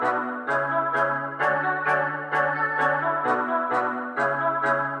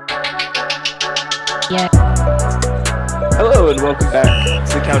Hello and welcome back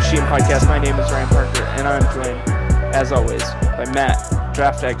to the Couch GM Podcast. My name is Ryan Parker, and I'm joined, as always, by Matt,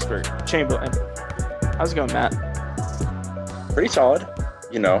 draft expert Chamberlain. How's it going, Matt? Pretty solid.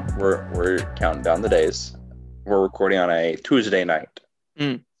 You know, we're counting down the days. We're recording on a Tuesday night.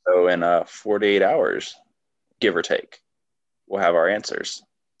 So in 48 hours, give or take, we'll have our answers.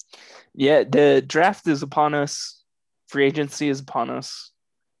 Yeah, the draft is upon us. Free agency is upon us.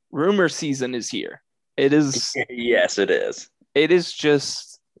 Rumor season is here. It is. Yes, it is. It is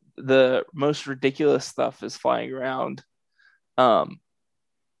just the most ridiculous stuff is flying around.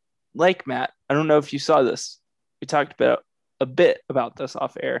 Like Matt, I don't know if you saw this. We talked about a bit about this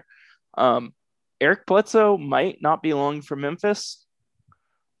off air. Eric Bledsoe might not be long for Memphis,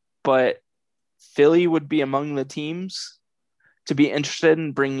 but Philly would be among the teams to be interested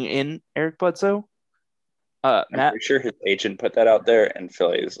in bringing in Eric Bledsoe. I'm Matt, pretty sure his agent put that out there, and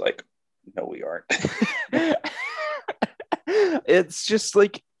Philly is like, no, we aren't. It's just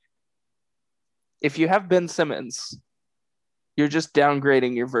like, if you have Ben Simmons, you're just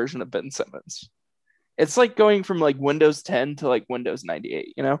downgrading your version of Ben Simmons. It's like going from like Windows 10 to like Windows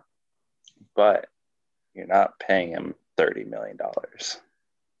 98, you know? But you're not paying him $30 million.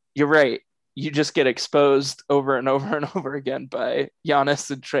 You're right. You just get exposed over and over and over again by Giannis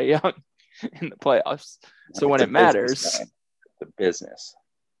and Trae Young in the playoffs. So when it matters, the business.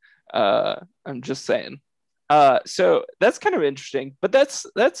 I'm just saying. So that's kind of interesting, but that's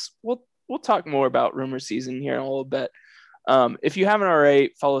we'll talk more about rumor season here in a little bit. If you haven't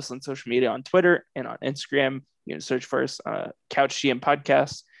already, follow us on social media on Twitter and on Instagram. You can search for us, Couch GM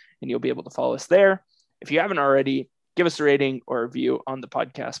Podcast, and you'll be able to follow us there. If you haven't already, give us a rating or a review on the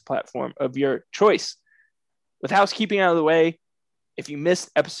podcast platform of your choice. With housekeeping out of the way, if you missed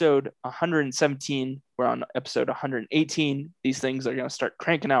episode 117, we're on episode 118. These things are going to start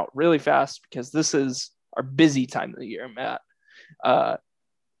cranking out really fast because this is our busy time of the year, Matt.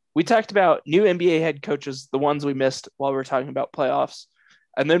 We talked about new NBA head coaches, the ones we missed while we were talking about playoffs.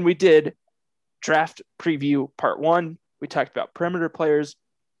 And then we did draft preview part 1. We talked about perimeter players.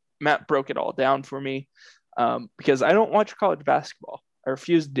 Matt broke it all down for me because I don't watch college basketball. I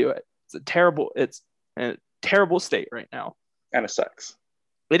refuse to do it. It's in a terrible state right now. Kind of sucks.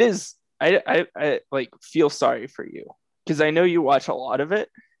 It is. I like feel sorry for you because I know you watch a lot of it,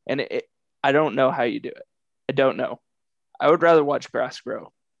 and I don't know how you do it. I don't know. I would rather watch grass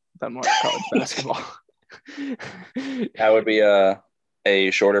grow than watch college basketball. That would be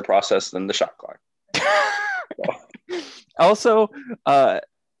a shorter process than the shot clock. Also,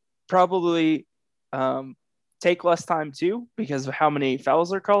 probably take less time too because of how many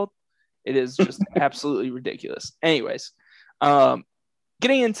fouls are called. It is just absolutely ridiculous. Anyways,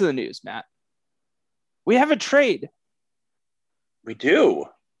 getting into the news, Matt. We have a trade. We do.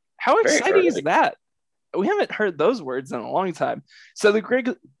 How exciting is that? We haven't heard those words in a long time. So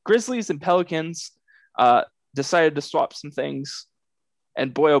the Grizzlies and Pelicans decided to swap some things.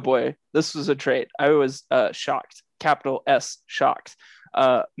 And boy, oh boy, this was a trade. I was shocked. Capital S, shocked.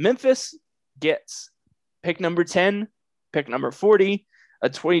 Memphis gets pick number 10, pick number 40, a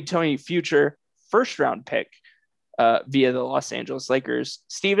 2020 future first-round pick via the Los Angeles Lakers,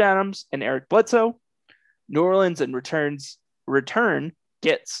 Steve Adams and Eric Bledsoe. New Orleans in return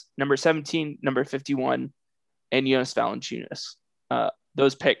gets number 17, number 51, and Jonas Valanciunas.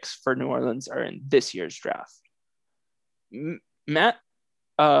 Those picks for New Orleans are in this year's draft. Matt,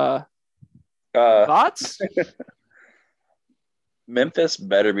 thoughts? Memphis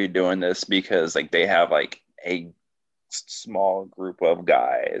better be doing this because like they have like a small group of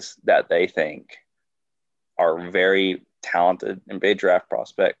guys that they think are very talented NBA draft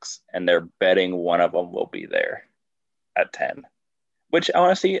prospects, and they're betting one of them will be there at 10. Which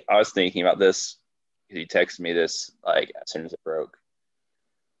honestly, I was thinking about this because he texted me this like as soon as it broke.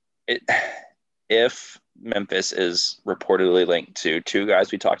 If Memphis is reportedly linked to two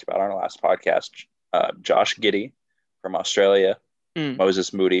guys we talked about on our last podcast, Josh Giddey from Australia,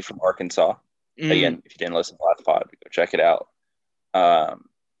 Moses Moody from Arkansas. Again, if you didn't listen to the last pod, go check it out. I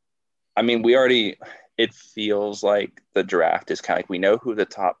mean, it feels like the draft is kind of like we know who the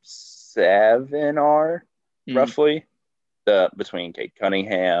top 7 are roughly. Between Cade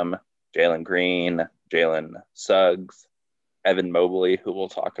Cunningham, Jalen Green, Jalen Suggs, Evan Mobley, who we'll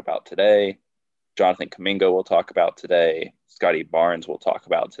talk about today, Jonathan Kuminga we'll talk about today, Scotty Barnes we'll talk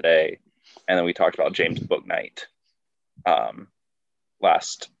about today, and then we talked about James Bouknight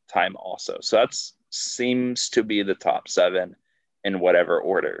last time also. So that seems to be the top 7 in whatever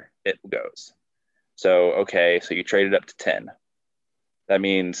order it goes. So you traded up to 10. That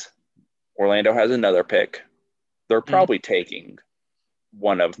means Orlando has another pick. They're probably taking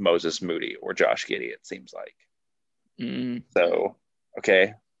one of Moses Moody or Josh Giddey, it seems like. Mm. So,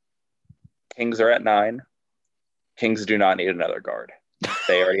 okay. Kings are at 9. Kings do not need another guard.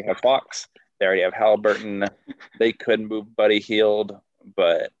 They already have Fox. They already have Halliburton. They could move Buddy Hield,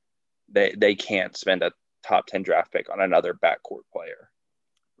 but they can't spend a top 10 draft pick on another backcourt player.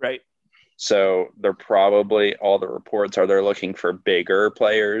 Right. So they're probably, all the reports are they're looking for bigger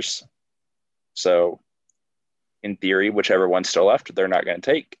players. So in theory, whichever one's still left, they're not going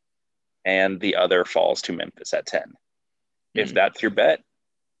to take. And the other falls to Memphis at 10. If that's your bet,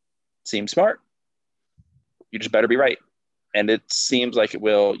 seems smart. You just better be right. And it seems like it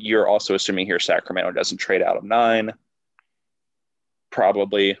will. You're also assuming here Sacramento doesn't trade out of 9.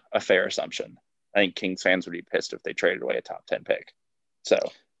 Probably a fair assumption. I think Kings fans would be pissed if they traded away a top 10 pick. So,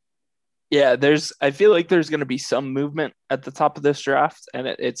 yeah, I feel like there's going to be some movement at the top of this draft, and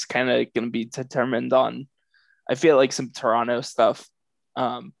it's kind of going to be determined on, I feel like, some Toronto stuff.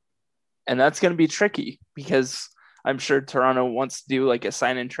 And that's going to be tricky because I'm sure Toronto wants to do like a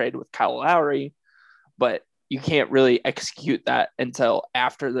sign and trade with Kyle Lowry, but you can't really execute that until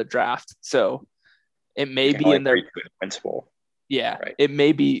after the draft. So it may be in their principle. Yeah, right. It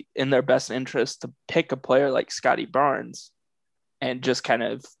may be in their best interest to pick a player like Scotty Barnes and just kind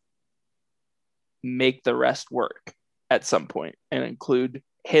of make the rest work at some point and include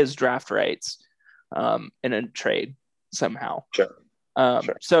his draft rights in a trade somehow. Sure.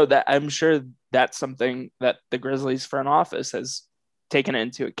 So that I'm sure that's something that the Grizzlies front office has taken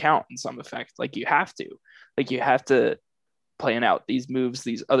into account in some effect. Like you have to plan out these moves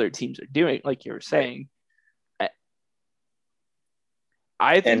these other teams are doing, like you were saying.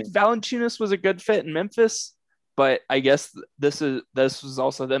 I think Valanciunas was a good fit in Memphis, but I guess this was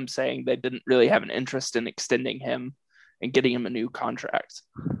also them saying they didn't really have an interest in extending him and getting him a new contract.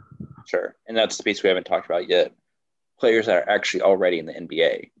 Sure. And that's the piece we haven't talked about yet. Players that are actually already in the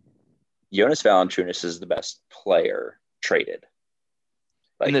NBA. Jonas Valanciunas is the best player traded.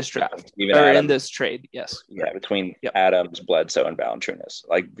 Like, in this draft. Or Adams, in this trade, yes. Yeah, between Adams, Bledsoe, and Valanciunas.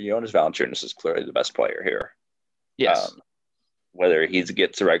 Like, Jonas Valanciunas is clearly the best player here. Yes. Whether he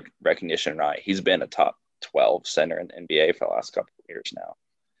gets recognition or not, he's been a top 12 center in the NBA for the last couple of years now.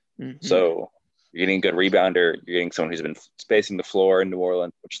 Mm-hmm. So you're getting a good rebounder. You're getting someone who's been spacing the floor in New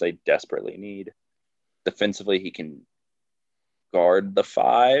Orleans, which they desperately need. Defensively, he can guard the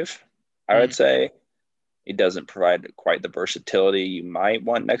 5, I would say. He doesn't provide quite the versatility you might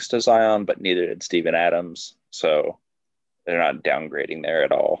want next to Zion, but neither did Steven Adams. So they're not downgrading there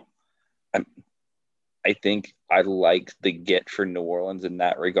at all. I think I like the get for New Orleans in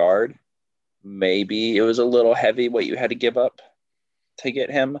that regard. Maybe it was a little heavy what you had to give up to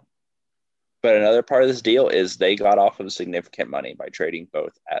get him. But another part of this deal is they got off of significant money by trading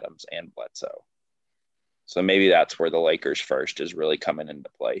both Adams and Bledsoe. So maybe that's where the Lakers first is really coming into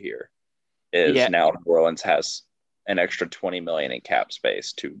play here. Now New Orleans has an extra $20 million in cap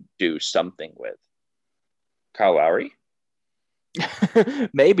space to do something with. Kyle Lowry?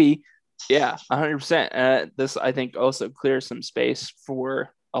 Maybe. Yeah, 100%. This, I think, also clears some space for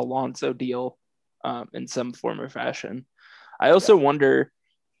a Lonzo deal in some form or fashion. I also wonder,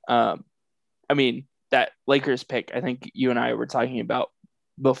 that Lakers pick, I think you and I were talking about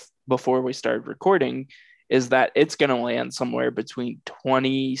before we started recording, is that it's going to land somewhere between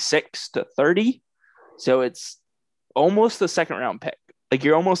 26 to 30. So it's almost a second round pick. Like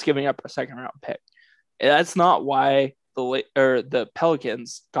you're almost giving up a second round pick. And that's not why the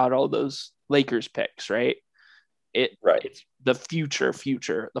Pelicans got all those Lakers picks, right? It's the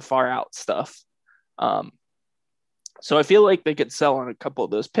future, the far out stuff. So I feel like they could sell on a couple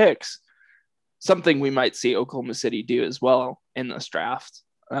of those picks, something we might see Oklahoma City do as well in this draft.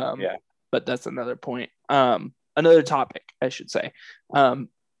 But that's another point. Another topic, I should say.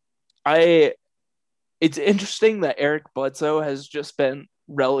 It's interesting that Eric Bledsoe has just been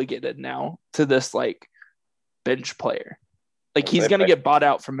relegated now to this like bench player. Like he's going to get bought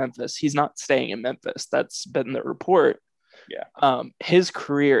out from Memphis. He's not staying in Memphis. That's been the report. Yeah. His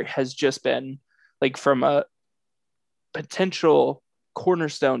career has just been like from a potential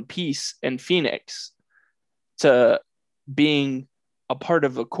cornerstone piece in Phoenix to being a part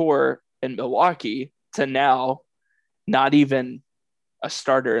of a core in Milwaukee to now not even a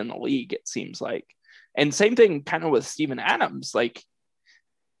starter in the league, it seems like. And same thing kind of with Steven Adams. Like,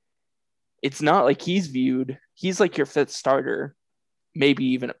 it's not like he's like your 5th starter, maybe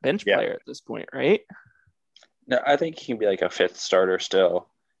even a bench player at this point, right? No, I think he can be like a 5th starter still.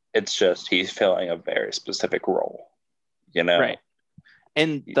 It's just he's filling a very specific role, Right.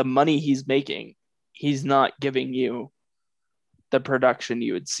 And the money he's making, he's not giving you the production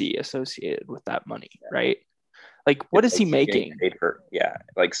you would see associated with that money, right? Like, what is like he he's getting making? paid for,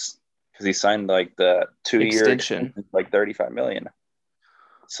 like because he signed like the 2-year Extension. extension, like 35 million.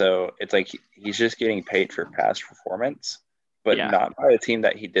 So it's like he's just getting paid for past performance, but Yeah. not by the team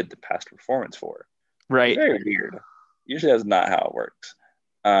that he did the past performance for. It's Right. very weird. Usually that's not how it works.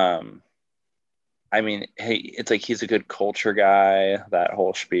 I mean, hey, it's like he's a good culture guy, that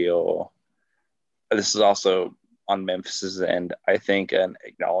whole spiel. This is also on Memphis's end, I think, an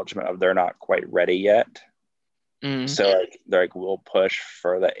acknowledgement of they're not quite ready yet. Mm. So like, they're like, we'll push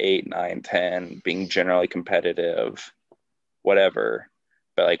for the 8, 9, 10, being generally competitive, whatever.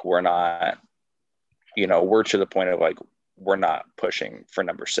 But like, we're not, we're to the point of like, we're not pushing for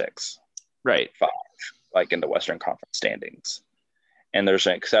number 6, Right. 5, like in the Western Conference standings. And there's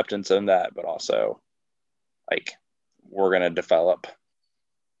an acceptance in that, but also like, we're going to develop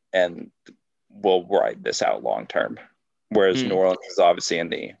and we'll ride this out long term. Whereas New Orleans is obviously in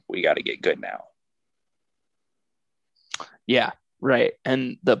the we got to get good now. Yeah, right.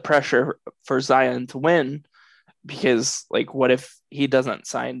 And the pressure for Zion to win, because like, what if he doesn't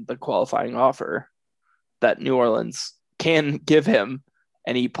sign the qualifying offer that New Orleans can give him,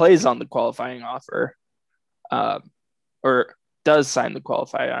 and he plays on the qualifying offer, or does sign the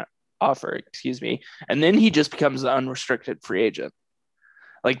qualifying offer, excuse me, and then he just becomes an unrestricted free agent.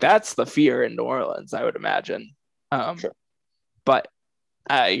 Like, that's the fear in New Orleans, I would imagine. Sure. But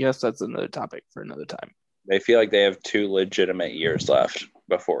I guess that's another topic for another time. They feel like they have 2 legitimate years left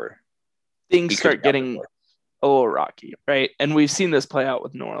before things start getting a little rocky, right? And we've seen this play out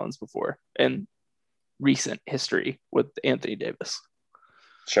with New Orleans before in recent history with Anthony Davis.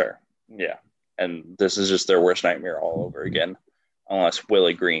 Sure. Yeah. And this is just their worst nightmare all over again, unless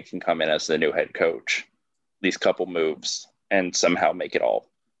Willie Green can come in as the new head coach, these couple moves, and somehow make it all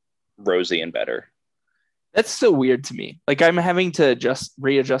rosy and better. That's so weird to me. Like, I'm having to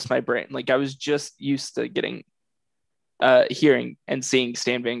readjust my brain. Like, I was just used to hearing and seeing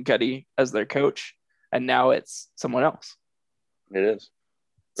Stan Van Gundy as their coach, and now it's someone else. It is.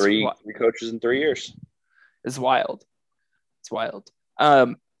 Three coaches in 3 years. It's wild. It's wild.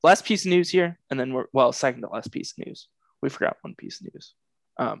 Last piece of news here, and then second to last piece of news. We forgot one piece of news.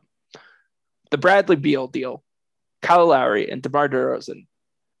 The Bradley Beal deal, Kyle Lowry and DeMar DeRozan.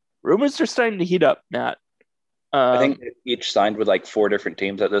 Rumors are starting to heat up, Matt. I think each signed with like 4 different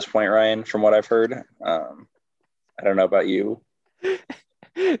teams at this point, Ryan, from what I've heard. I don't know about you.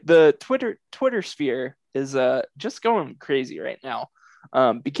 The Twitter sphere is just going crazy right now.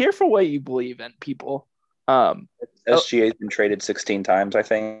 Be careful what you believe in, people. SGA's been traded 16 times, I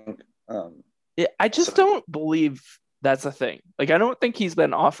think. I just don't believe that's a thing. Like, I don't think he's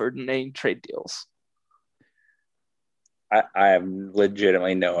been offered any trade deals. I have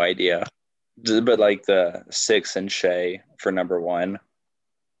legitimately no idea. But like the 6 and Shea for number 1,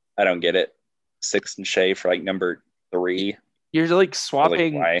 I don't get it. 6 and Shea for like number 3. You're like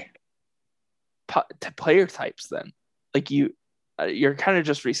swapping player types then. Like, you're kind of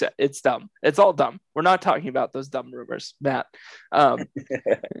just reset. It's dumb. It's all dumb. We're not talking about those dumb rumors, Matt. And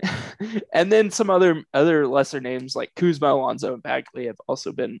then some other lesser names like Kuzma, Alonzo, and Bagley have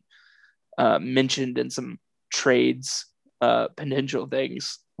also been mentioned in some trades, potential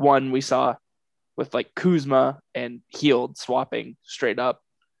things. One we saw with like Kuzma and Hield swapping straight up,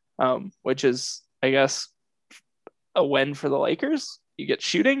 which is, I guess, a win for the Lakers. You get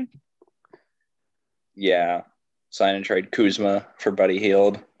shooting. Yeah. Sign and trade Kuzma for Buddy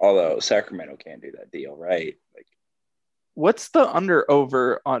Hield, although Sacramento can't do that deal, right? Like, what's the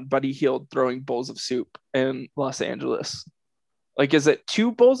under/over on Buddy Hield throwing bowls of soup in Los Angeles? Like, is it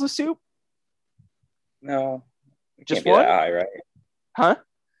 2 bowls of soup? No, just one. That high, right? Huh?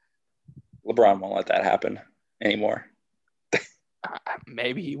 LeBron won't let that happen anymore.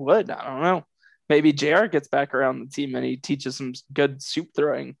 Maybe he would. I don't know. Maybe JR gets back around the team and he teaches some good soup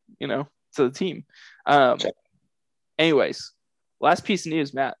throwing, to the team. Anyways, last piece of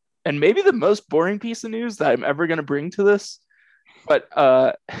news, Matt, and maybe the most boring piece of news that I'm ever going to bring to this, but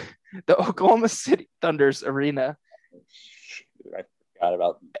the Oklahoma City Thunder's arena. I forgot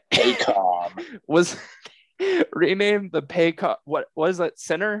about Paycom. Was renamed the Paycom. What was that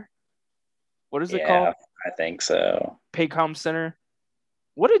center? What is it called? I think so. Paycom Center.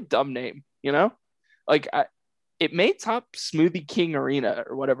 What a dumb name, Like, it made top Smoothie King Arena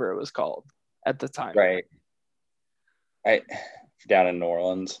or whatever it was called at the time. Right. Down in New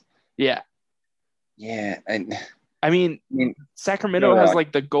Orleans. Yeah. Yeah. I mean Sacramento has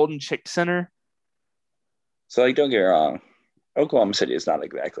like the Golden Chick Center. So like, don't get me wrong, Oklahoma City is not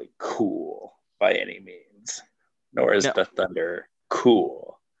exactly cool by any means, nor is the Thunder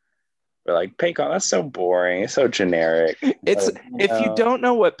cool. We're like, Paycom, that's so boring. It's so generic. It's But, if you don't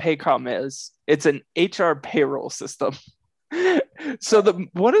know what Paycom is, it's an HR payroll system. So the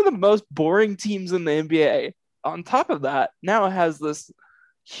one of the most boring teams in the NBA, on top of that, now has this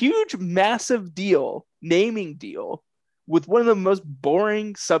huge, massive deal, naming deal, with one of the most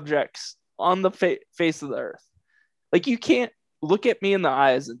boring subjects on the face of the earth. Like, you can't look at me in the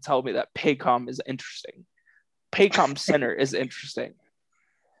eyes and tell me that Paycom is interesting. Paycom Center is interesting.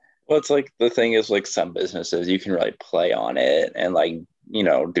 well, it's like the thing is like some businesses you can really play on it and like,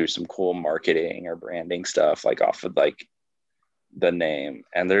 do some cool marketing or branding stuff like off of like the name.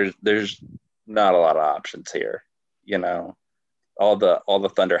 And there's not a lot of options here. All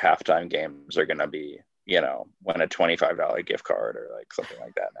the Thunder halftime games are gonna be, win a $25 gift card or like something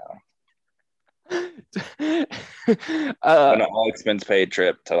like that now. An all expense paid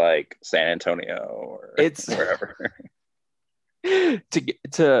trip to like San Antonio or it's wherever.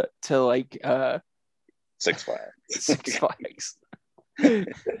 to like Six Flags. Six Flags.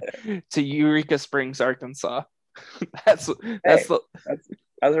 To Eureka Springs, Arkansas. That's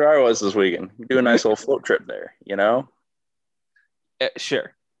where I was this weekend. Do a nice little float trip there,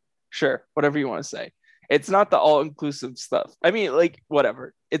 Sure, whatever you want to say. It's not the all-inclusive stuff. I mean, like,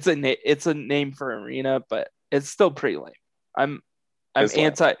 whatever. It's a name for an arena, but it's still pretty lame. I'm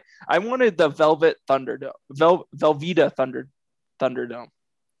anti. Lame. I wanted the Velvet Thunderdome, Velveeta Thunderdome.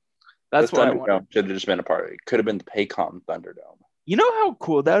 That's what I wanted. Should have just been a part of it. Could have been the Paycom Thunderdome. You know how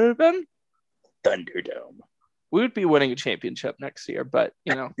cool that would have been? Thunderdome. We would be winning a championship next year, but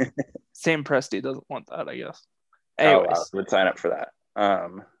Sam Presti doesn't want that, I guess. Anyways, I would sign up for that.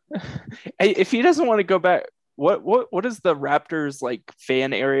 If he doesn't want to go back, what is the Raptors like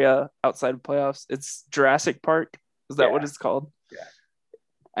fan area outside of playoffs? It's Jurassic Park. Is that what it's called? Yeah.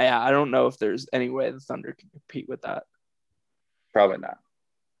 I don't know if there's any way the Thunder can compete with that. Probably not.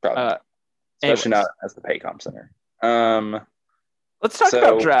 Especially not as the Paycom Center. Let's talk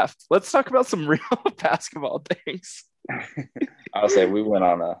about draft. Let's talk about some real basketball things. I'll say we went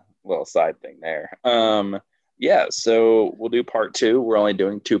on a little side thing there. So we'll do part 2. We're only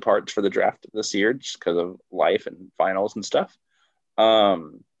doing 2 parts for the draft this year just because of life and finals and stuff.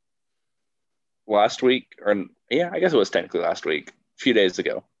 Last week, I guess it was technically last week, a few days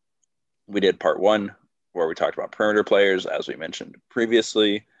ago, we did part 1 where we talked about perimeter players, as we mentioned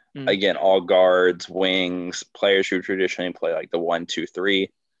previously. Again, all guards, wings, players who traditionally play like the 1, 2, 3,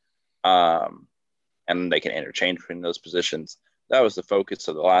 and they can interchange between those positions. That was the focus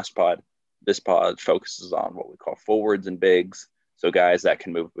of the last pod. This pod focuses on what we call forwards and bigs, so guys that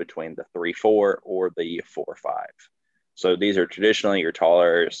can move between the 3-4 or the 4-5. So these are traditionally your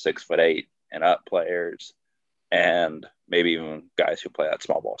taller 6'8" and up players, and maybe even guys who play that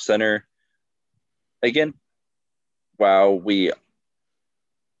small ball center. Again, while we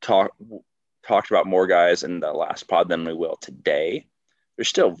talked about more guys in the last pod than we will today, there's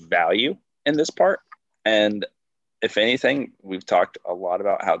still value in this part. And if anything, we've talked a lot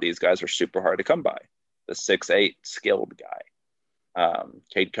about how these guys are super hard to come by. The 6'8" skilled guy.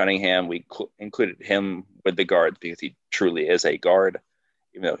 Cade Cunningham, we included him with the guards because he truly is a guard,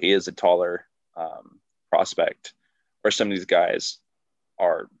 even though he is a taller prospect. Or some of these guys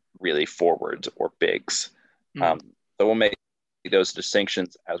are really forwards or bigs. So we'll make those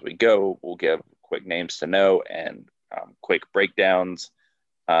distinctions as we go. We'll give quick names to know and quick breakdowns.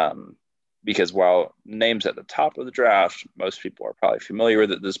 Because while names at the top of the draft, most people are probably familiar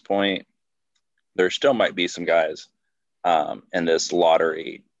with at this point, there still might be some guys in this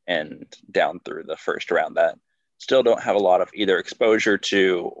lottery and down through the first round that still don't have a lot of either exposure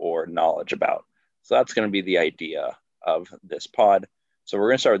to or knowledge about. So that's going to be the idea of this pod. So we're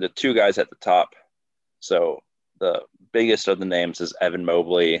going to start with the 2 guys at the top. So the biggest of the names is Evan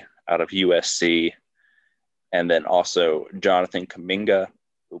Mobley out of USC, and then also Jonathan Kuminga,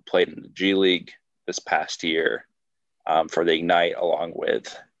 who played in the G League this past year for the Ignite, along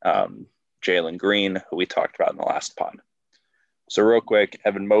with Jalen Green, who we talked about in the last pod. So real quick,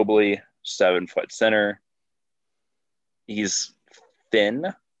 Evan Mobley, 7-foot center. He's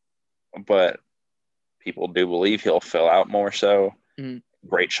thin, but people do believe he'll fill out more so.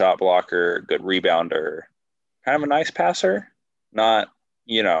 Great shot blocker, good rebounder, kind of a nice passer. Not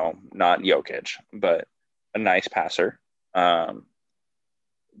Jokic, but a nice passer.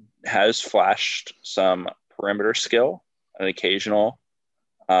 Has flashed some perimeter skill, an occasional,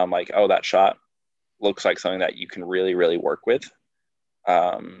 that shot looks like something that you can really, really work with.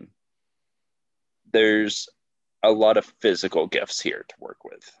 There's a lot of physical gifts here to work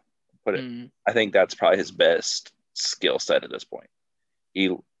with. I think that's probably his best skill set at this point.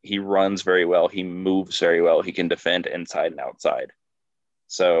 He runs very well. He moves very well. He can defend inside and outside.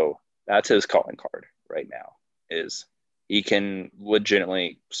 So That's his calling card right now. Is he can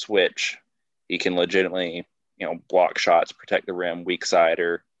legitimately switch. He can legitimately, block shots, protect the rim, weak side,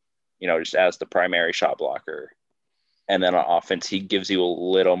 or, just as the primary shot blocker. And then on offense, he gives you a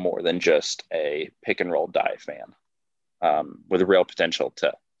little more than just a pick and roll dive man, with real potential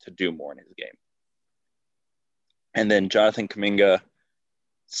to do more in his game. And then Jonathan Kuminga,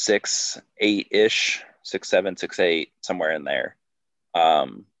 6'8-ish, 6'7", 6'8", somewhere in there.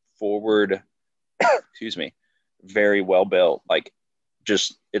 Forward, excuse me, very well built. Like,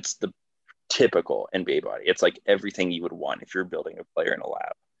 just it's the typical NBA body. It's like everything you would want if you're building a player in a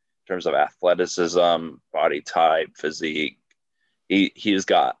lab in terms of athleticism, body type, physique. He's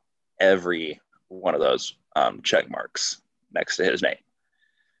got every one of those check marks next to his name.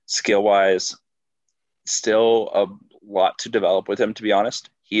 Skill wise, still a lot to develop with him, to be honest.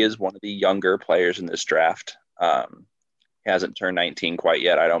 He is one of the younger players in this draft. He hasn't turned 19 quite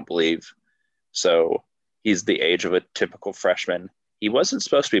yet, I don't believe. So he's the age of a typical freshman. He wasn't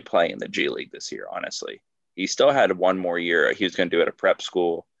supposed to be playing in the G League this year, honestly. He still had one more year. He was going to do it at a prep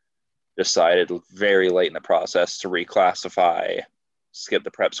school. Decided very late in the process to reclassify, skip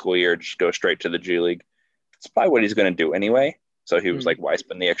the prep school year, just go straight to the G League. It's probably what he's going to do anyway. So he was like, why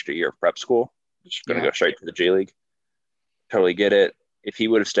spend the extra year of prep school? Just going to go straight to the G League. Totally get it. If he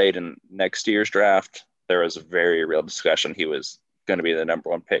would have stayed in next year's draft, there was a very real discussion he was going to be the number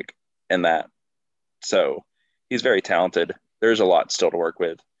one pick in that. So he's very talented. There's a lot still to work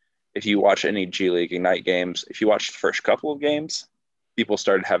with. If you watch any G League Ignite games, if you watch the first couple of games, people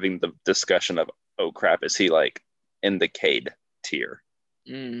started having the discussion of, oh crap, is he like in the Cade tier?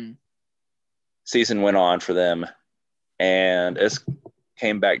 Season went on for them, and it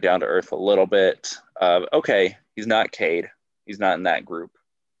came back down to earth a little bit. Okay, he's not Cade. He's not in that group,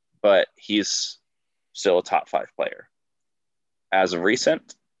 but he's still a top 5 player. As of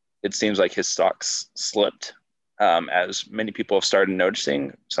recent, it seems like his stock's slipped, as many people have started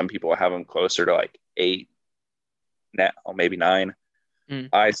noticing. Some people have him closer to like 8 now, maybe 9.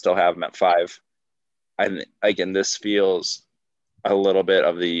 I still have him at 5. Again, this feels a little bit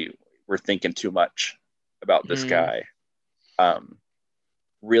of we're thinking too much about this guy.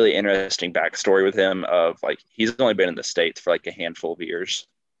 Really interesting backstory with him of like, he's only been in the States for like a handful of years.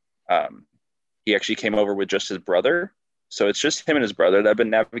 He actually came over with just his brother. So it's just him and his brother that have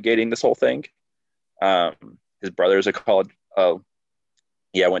been navigating this whole thing. His brother is a college.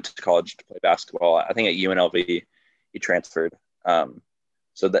 Went to college to play basketball. I think at UNLV he transferred.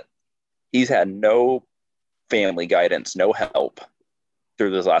 So that he's had no family guidance, no help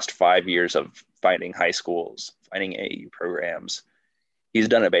through those last 5 years of finding high schools, finding AAU programs. He's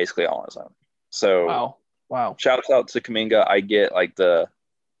done it basically all on his own. So wow. Shouts out to Kuminga. I get like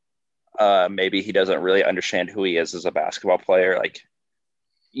maybe he doesn't really understand who he is as a basketball player. Like,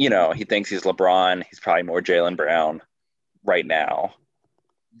 he thinks he's LeBron. He's probably more Jaylen Brown right now,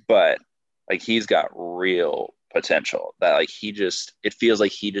 but like, he's got real potential that like, it feels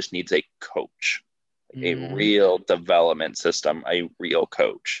like he just needs a coach, like a real development system, a real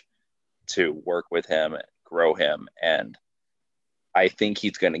coach to work with him, grow him. And I think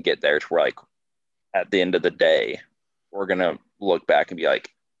he's going to get there to where, like, at the end of the day, we're going to look back and be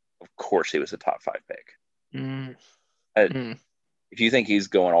like, of course he was a top 5 pick. If you think he's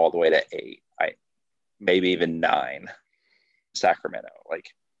going all the way to 8, maybe even 9, Sacramento,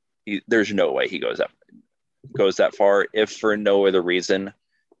 like, there's no way he goes that far. If for no other reason,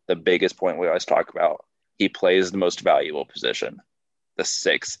 the biggest point we always talk about, he plays the most valuable position, the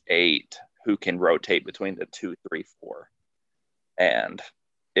 6'8", who can rotate between the 2, 3, 4. And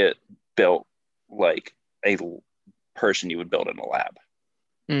it built like a person you would build in a lab.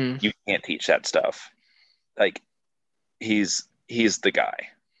 You can't teach that stuff. Like, he's the guy.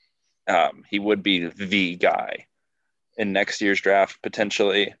 He would be the guy in next year's draft,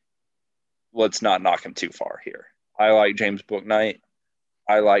 potentially. Let's not knock him too far here. I like James Bouknight.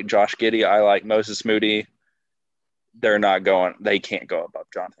 I like Josh Giddey. I like Moses Moody. They can't go above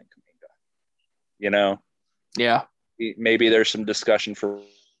Jonathan Kuminga. Yeah. Maybe there's some discussion for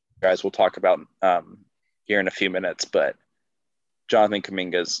guys we'll talk about here in a few minutes, but Jonathan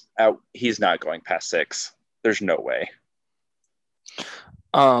Kuminga's out. He's not going past 6. There's no way.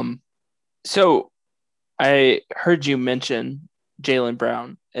 So I heard you mention Jaylen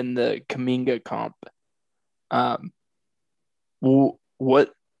Brown in the Kuminga comp.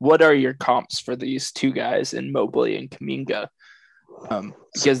 What are your comps for these two guys in Mobley and Kuminga?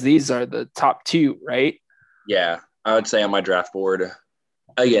 Because these are the top 2, right? Yeah, I would say on my draft board,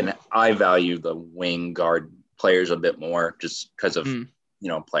 again, I value the wing guard players a bit more just because of,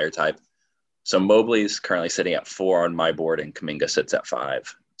 player type. So Mobley's currently sitting at 4 on my board and Kuminga sits at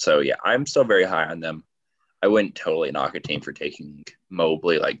 5. So yeah, I'm still very high on them. I wouldn't totally knock a team for taking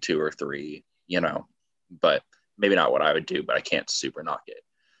Mobley like 2 or 3, but maybe not what I would do, but I can't super knock it.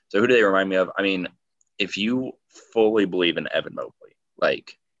 So who do they remind me of? I mean, if you fully believe in Evan Mobley,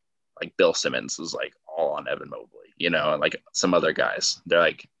 like Bill Simmons is like all on Evan Mobley, and like some other guys,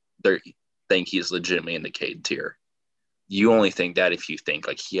 they think he's legitimately in the Cade tier. You only think that if you think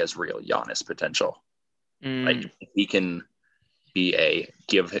like he has real Giannis potential. Like if he can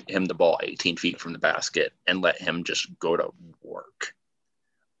give him the ball 18 feet from the basket and let him just go to work.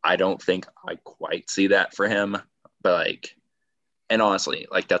 I don't think I quite see that for him, but and honestly,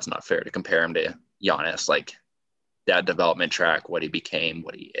 that's not fair to compare him to Giannis. Like that development track, what he became,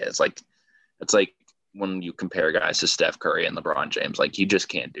 what he is. Like it's like when you compare guys to Steph Curry and LeBron James, like you just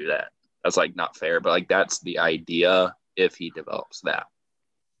can't do that. That's not fair, but that's the idea if he develops that.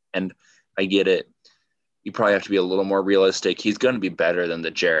 And I get it. You probably have to be a little more realistic. He's going to be better than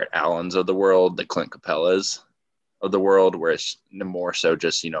the Jarrett Allens of the world, the Clint Capellas of the world, where it's more so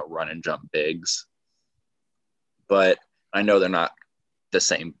just, run and jump bigs. But I know they're not the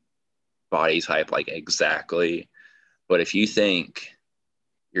same body type, exactly. But if you think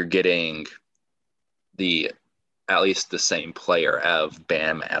you're getting at least the same player of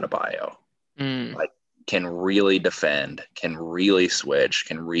Bam Adebayo, can really defend, can really switch,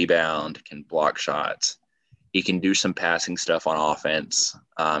 can rebound, can block shots. He can do some passing stuff on offense,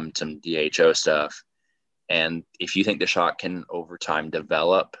 some DHO stuff. And if you think the shot can over time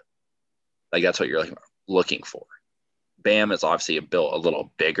develop, that's what you're looking for. Bam is obviously built a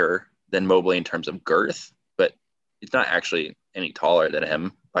little bigger than Mobley in terms of girth, but he's not actually any taller than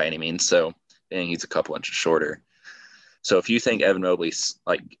him by any means. So I think he's a couple inches shorter. So if you think Evan Mobley's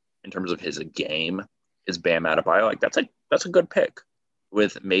in terms of his game is Bam Adebayo, that's a good pick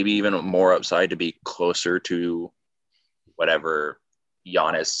with maybe even more upside to be closer to whatever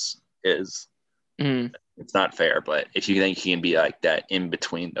Giannis is. It's not fair, but if you think he can be like that in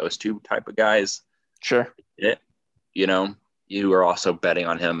between those two type of guys, sure. You are also betting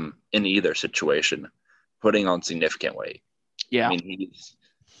on him in either situation, putting on significant weight. Yeah. I mean, he's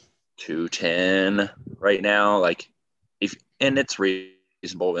 210 right now. And it's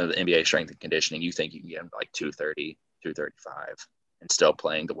reasonable in the NBA strength and conditioning. You think you can get him 230, 235 and still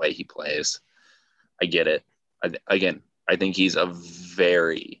playing the way he plays. I get it. I think he's a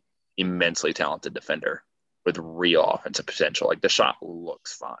very immensely talented defender with real offensive potential. The shot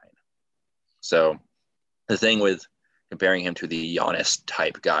looks fine. So the thing with comparing him to the Giannis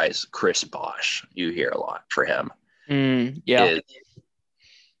type guys, Chris Bosh, you hear a lot for him.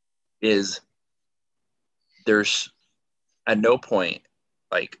 Is there's at no point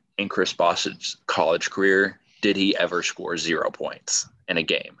in Chris Bosh's college career did he ever score 0 points in a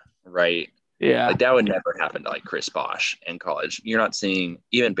game, right? Yeah. That would never happen to Chris Bosh in college. You're not seeing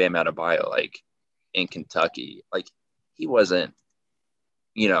even Bam Adebayo in Kentucky. He wasn't,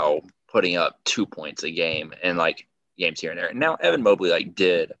 putting up 2 points a game and games here and there. And now Evan Mobley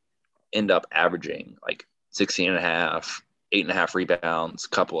did end up averaging 16 and a half, 8.5 rebounds,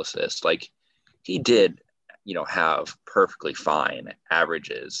 couple assists. He did, have perfectly fine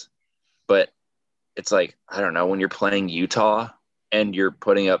averages. But it's I don't know, when you're playing Utah and you're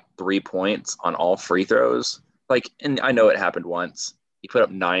putting up 3 points on all free throws, and I know it happened once. He put up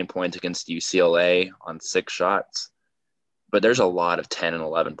 9 points against UCLA on 6 shots, but there's a lot of 10 and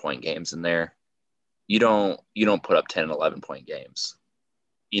 11 point games in there. You don't put up 10 and 11 point games,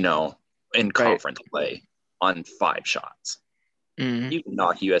 in conference play on 5 shots. You can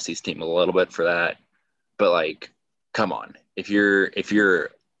knock USC's team a little bit for that, but come on, if you're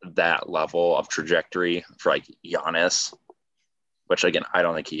that level of trajectory for Giannis, which again I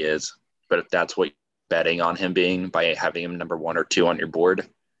don't think he is, but if that's what you're betting on him being by having him number 1 or 2 on your board,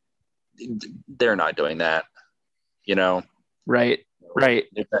 they're not doing that, Right.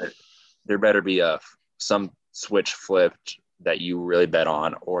 There better be some switch flipped that you really bet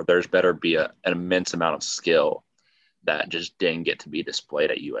on, or there's better be an immense amount of skill that just didn't get to be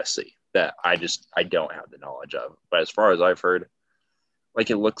displayed at USC that I don't have the knowledge of. But as far as I've heard,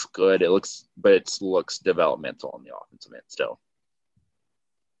 it looks good. It looks developmental on the offensive end still.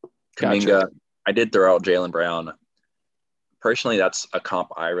 Kuminga, Gotcha. I did throw out Jaylen Brown. Personally, that's a comp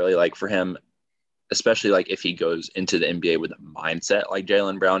I really like for him, especially if he goes into the NBA with a mindset like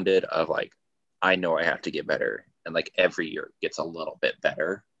Jaylen Brown did of I know I have to get better, and every year gets a little bit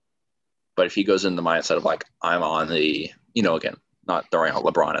better. But if he goes in the mindset of I'm on the, again, not throwing out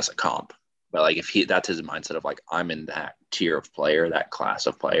LeBron as a comp, but if that's his mindset of I'm in that tier of player, that class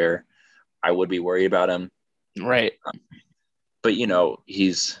of player, I would be worried about him. Right. But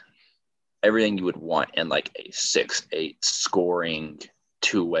he's everything you would want in a 6'8" scoring,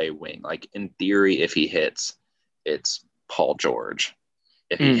 two-way wing. Like in theory, if he hits, it's Paul George.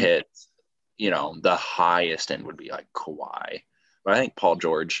 If he hits, the highest end would be like Kawhi. But I think Paul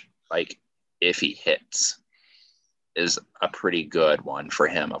George, like if he hits, is a pretty good one for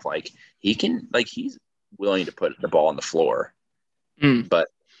him. Of like he's willing to put the ball on the floor, but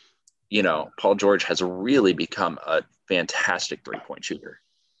Paul George has really become a fantastic 3-point shooter,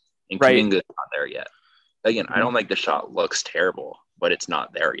 and Kuminga's not there yet. Again, I don't think the shot looks terrible, but it's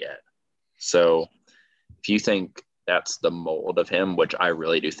not there yet. So if you think that's the mold of him, which I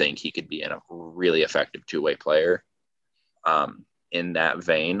really do think he could be in a really effective two-way player in that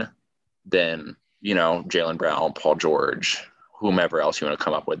vein, then, Jaylen Brown, Paul George, whomever else you want to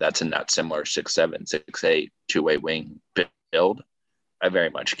come up with that's in that similar 6'7", 6'8", two-way wing build, I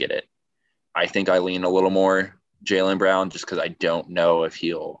very much get it. I think I lean a little more Jaylen Brown just because I don't know if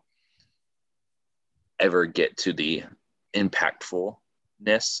he'll ever get to the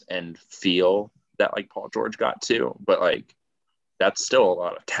impactfulness and feel that like Paul George got to, but like that's still a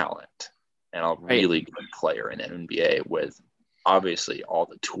lot of talent and a really good player in an NBA with obviously all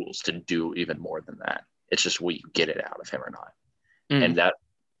the tools to do even more than that. It's just will you get it out of him or not? And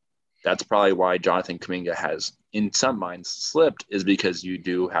that's probably why Jonathan Kuminga has in some minds slipped, is because you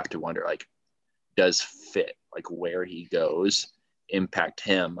do have to wonder, like, does fit, like where he goes, impact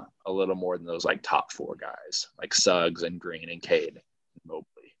him a little more than those like top four guys like Suggs and Green and Cade and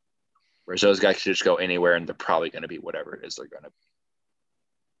Mobley. Whereas those guys could just go anywhere and they're probably going to be whatever it is they're going to be.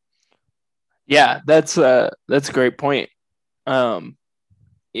 Yeah, that's a great point.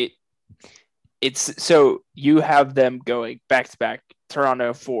 It's so you have them going back to back,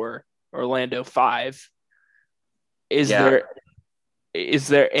 Toronto 4, Orlando 5. Is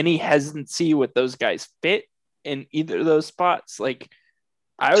there any hesitancy with those guys fit in either of those spots? Like,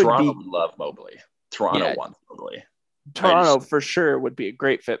 Toronto would love Mobley. Toronto wants Mobley. Toronto for sure would be a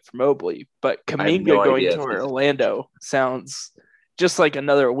great fit for Mobley, but Kuminga going to Orlando sounds just like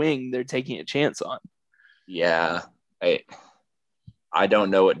another wing they're taking a chance on. Yeah, I don't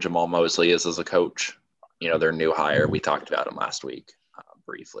know what Jamal Mosley is as a coach. Their new hire. We talked about him last week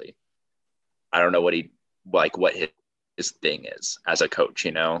briefly. I don't know what his thing is as a coach. I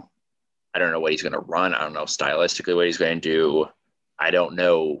don't know what he's going to run. I don't know stylistically what he's going to do. I don't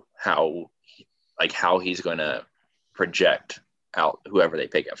know how he's going to project out whoever they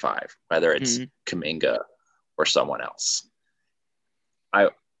pick at 5, whether it's Kuminga or someone else.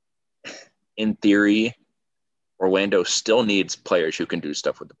 In theory, Orlando still needs players who can do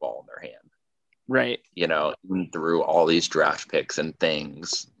stuff with the ball in their hand. Right. Through all these draft picks and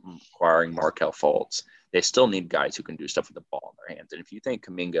things, acquiring Markelle Fultz, they still need guys who can do stuff with the ball in their hands. And if you think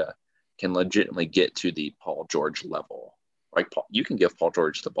Kuminga can legitimately get to the Paul George level, you can give Paul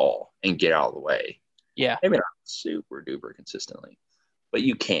George the ball and get out of the way. Yeah. Maybe not super duper consistently, but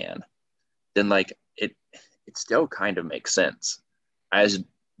you can. Then it still kind of makes sense.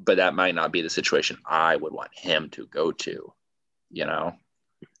 But that might not be the situation I would want him to go to,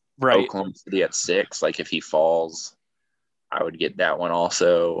 Right. Oklahoma City at 6, if he falls, I would get that one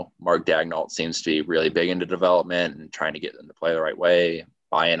also. Mark Daigneault seems to be really big into development and trying to get them to play the right way,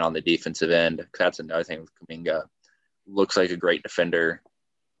 buy in on the defensive end. That's another thing with Kuminga. Looks like a great defender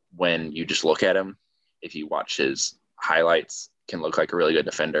when you just look at him. If you watch his highlights, can look like a really good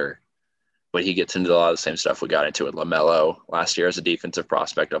defender. But he gets into a lot of the same stuff we got into with LaMelo last year as a defensive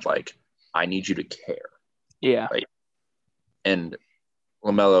prospect of I need you to care. Yeah. And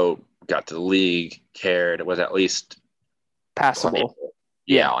LaMelo got to the league, cared, was at least passable.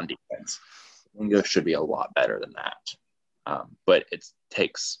 On defense. Kuminga should be a lot better than that. But it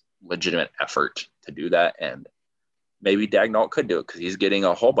takes legitimate effort to do that. And maybe Daigneault could do it because he's getting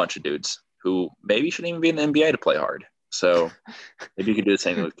a whole bunch of dudes who maybe shouldn't even be in the NBA to play hard. So maybe you could do the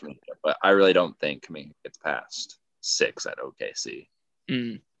same with Kuminga. But I really don't think Kuminga gets past 6 at OKC.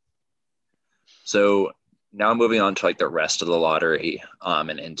 So now moving on to the rest of the lottery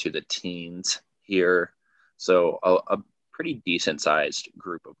and into the teens here. So a pretty decent sized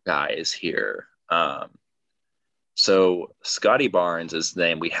group of guys here. So Scotty Barnes is the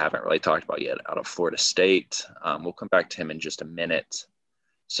name we haven't really talked about yet out of Florida State. We'll come back to him in just a minute.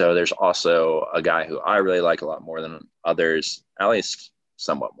 So there's also a guy who I really like a lot more than others, at least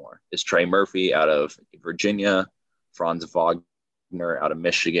somewhat more, is Trey Murphy out of Virginia, Franz Wagner out of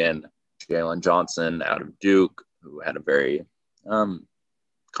Michigan, Jalen Johnson out of Duke, who had a very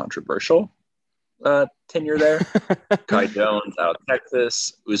controversial tenure there, Kai Jones out of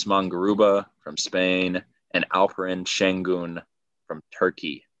Texas, Usman Garuba from Spain, and Alperen Şengün from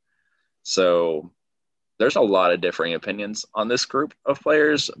Turkey. So there's a lot of differing opinions on this group of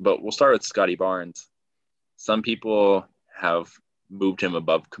players, but we'll start with Scotty Barnes. Some people have moved him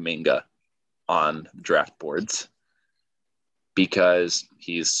above Kuminga on draft boards because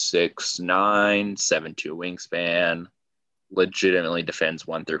he's 6'9", 7'2" wingspan, legitimately defends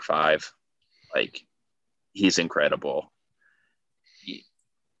 1 through 5. Like, he's incredible.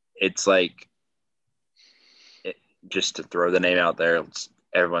 It's like, just to throw the name out there,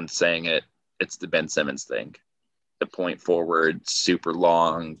 everyone's saying it. It's the Ben Simmons thing. The point forward, super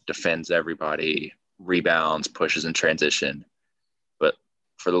long, defends everybody, rebounds, pushes in transition. But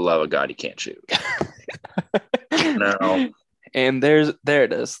for the love of God, he can't shoot. No. And there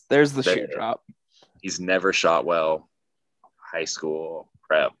it is. There's the shoe drop. He's never shot well. High school,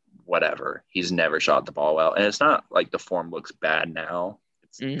 prep, whatever. He's never shot the ball well. And it's not like the form looks bad now.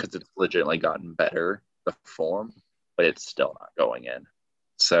 It's because it's legitimately gotten better, the form, but it's still not going in.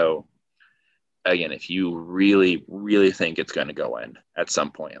 So, again, if you really, really think it's going to go in at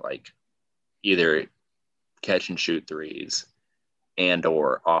some point, like either catch and shoot threes and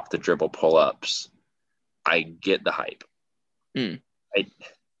or off the dribble pull-ups, I get the hype.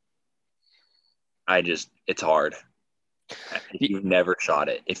 I just, it's hard. If you've never shot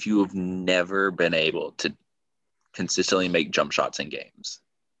it, if you have never been able to consistently make jump shots in games,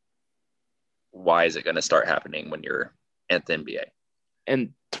 why is it going to start happening when you're at the NBA?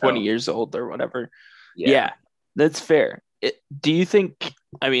 And 20 years old or whatever. Yeah, that's fair. Do you think,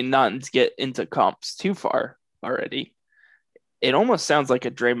 I mean, not to get into comps too far already, it almost sounds like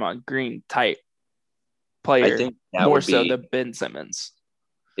a Draymond Green type player, I think that more would so be, than Ben Simmons.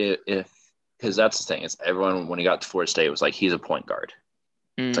 Because that's the thing, is everyone, when he got to Florida State, was like, he's a point guard.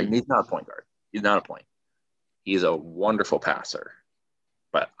 It's like, he's not a point guard. He's not a point. He's a wonderful passer,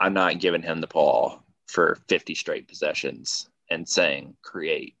 but I'm not giving him the ball for 50 straight possessions and saying,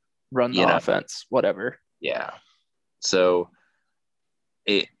 create. Run the offense, whatever. Yeah. So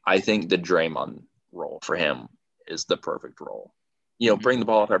I think the Draymond role for him is the perfect role. Bring the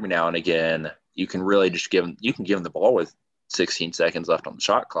ball up every now and again. You can really just give him the ball with 16 seconds left on the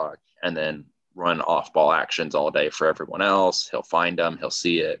shot clock and then run off ball actions all day for everyone else. He'll find them. He'll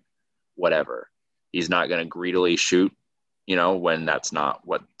see it, whatever. He's not going to greedily shoot, when that's not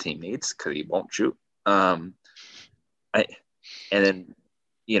what the team needs, because he won't shoot. And then,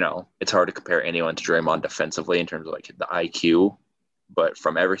 it's hard to compare anyone to Draymond defensively in terms of like the IQ, but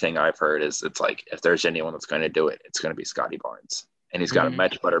from everything I've heard it's like, if there's anyone that's going to do it, it's going to be Scotty Barnes. And he's got a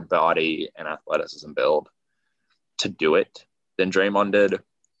much better body and athleticism build to do it than Draymond did.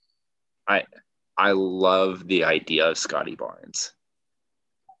 I love the idea of Scotty Barnes.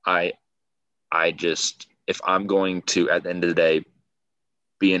 I just, if I'm going to, at the end of the day,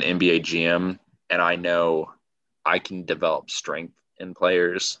 be an NBA GM, and I know I can develop strength in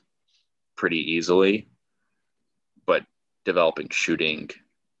players pretty easily, but developing shooting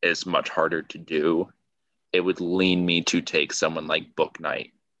is much harder to do, it would lean me to take someone like Book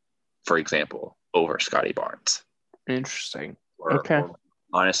Knight, for example, over Scotty Barnes. Interesting. Or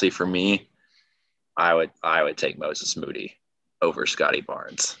honestly, for me, I would take Moses Moody over Scotty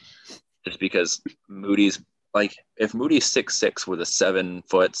Barnes, just because Moody's, like, if Moody's 6'6" with a 7',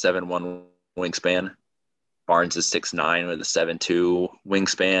 7'1" wingspan, Barnes is 6'9" with a 7'2"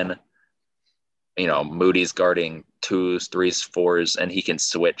 wingspan. Moody's guarding 2s, 3s, 4s, and he can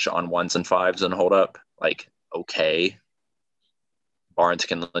switch on 1s and 5s and hold up. Like, okay. Barnes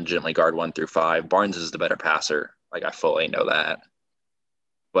can legitimately guard 1 through 5. Barnes is the better passer. Like, I fully know that.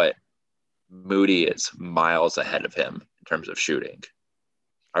 But Moody is miles ahead of him in terms of shooting.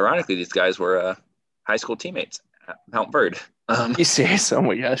 Ironically, these guys were high school teammates at Mount Bird. You serious? Oh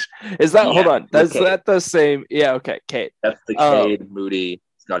my gosh. Is that, hold on. That's that the same? Yeah, okay. Cade. That's the Cade, Moody,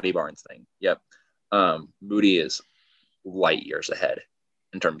 Scotty Barnes thing. Yep. Moody is light years ahead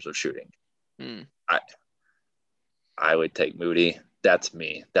in terms of shooting. I would take Moody. That's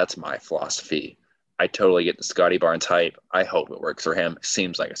me. That's my philosophy. I totally get the Scotty Barnes hype. I hope it works for him.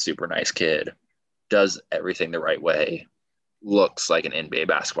 Seems like a super nice kid. Does everything the right way. Looks like an NBA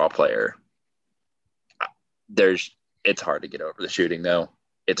basketball player. It's hard to get over the shooting, though.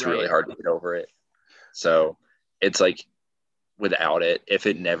 It's really hard to get over it. So it's like, without it, if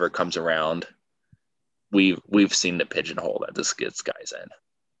it never comes around, we've seen the pigeonhole that this gets guys in.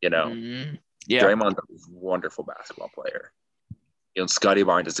 Yeah. Draymond's a wonderful basketball player. Scotty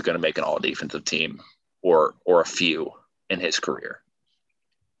Barnes is going to make an all-defensive team or a few in his career.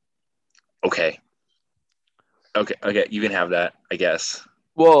 Okay, you can have that, I guess.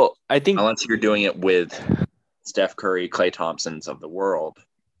 Well, I think, unless you're doing it with Steph Curry, Klay Thompsons of the world,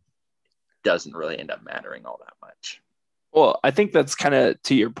 doesn't really end up mattering all that much. Well, I think that's kind of,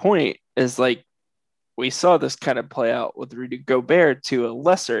 to your point, is like, we saw this kind of play out with Rudy Gobert to a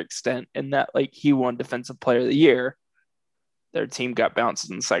lesser extent, in that, like, he won Defensive Player of the Year, their team got bounced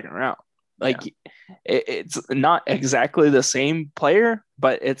in the second round. Like it's not exactly the same player,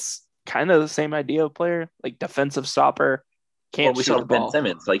 but it's kind of the same idea of player, like defensive stopper, can't we shoot saw the Ben ball.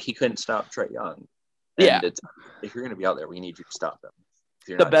 Simmons, like he couldn't stop Trae Young. Yeah. And if you're going to be out there, we need you to stop them.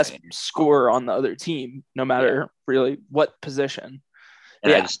 The best scorer on the other team, no matter really what position.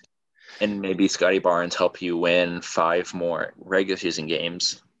 And and maybe Scottie Barnes help you win 5 more regular season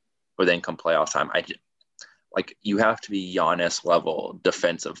games, or then come playoff time. Like you have to be Giannis level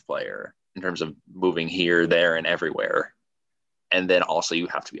defensive player in terms of moving here, there, and everywhere. And then also you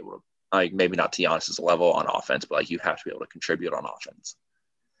have to be able to, like, maybe not to Giannis's level on offense, but like you have to be able to contribute on offense.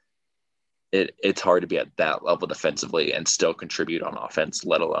 It's hard to be at that level defensively and still contribute on offense,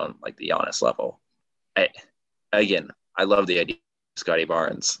 let alone like the Giannis level. I love the idea of Scottie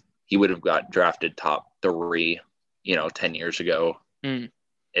Barnes. He would have got drafted top 3, 10 years ago.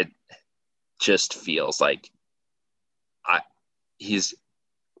 It just feels like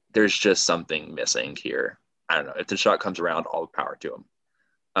there's just something missing here. I don't know. If the shot comes around, all the power to him.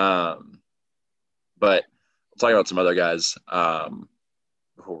 But we'll talk about some other guys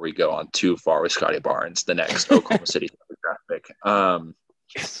before we go on too far with Scottie Barnes, the next Oklahoma City draft pick.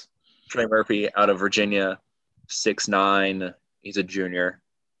 Trey Murphy out of Virginia, 6'9". He's a junior.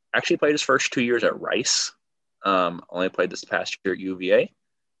 Actually played his first 2 years at Rice. Only played this past year at UVA.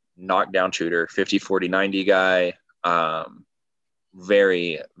 Knockdown shooter, 50, 40, 90 guy.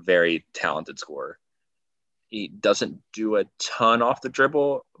 Very, very talented scorer. He doesn't do a ton off the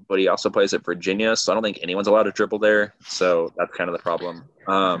dribble, but he also plays at Virginia, so I don't think anyone's allowed to dribble there. So that's kind of the problem.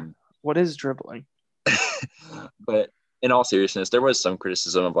 What is dribbling? But in all seriousness, there was some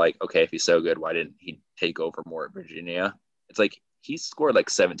criticism of like, okay, if he's so good, why didn't he take over more at Virginia? It's like he scored like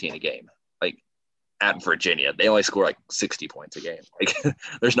 17 a game. Like at Virginia, they only score like 60 points a game. Like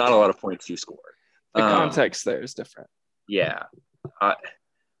there's not a lot of points to score. The context there is different. Yeah.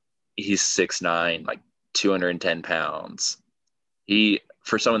 He's 6'9", like 210 pounds.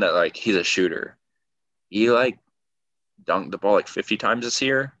 For someone that like he's a shooter, he like dunked the ball like 50 times this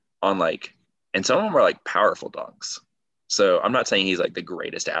year on like, and some of them are like powerful dunks. So I'm not saying he's like the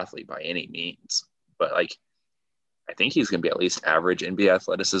greatest athlete by any means, but like I think he's going to be at least average NBA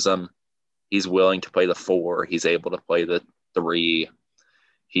athleticism. He's willing to play the 4. He's able to play the 3.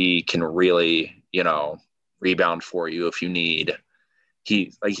 He can really, rebound for you if you need.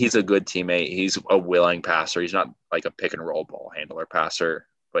 He's a good teammate. He's a willing passer. He's not like a pick and roll ball handler passer,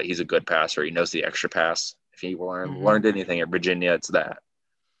 but he's a good passer. He knows the extra pass. If he learned anything at Virginia, it's that.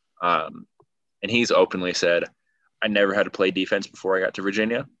 And he's openly said, I never had to play defense before I got to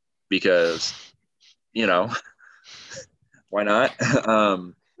Virginia because, why not?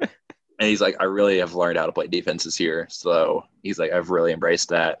 And he's like, I really have learned how to play defense this year. So he's like, I've really embraced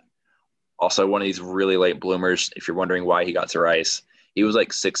that. Also, one of these really late bloomers, if you're wondering why he got to Rice, he was like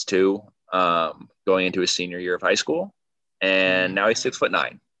 6'2", going into his senior year of high school, and now he's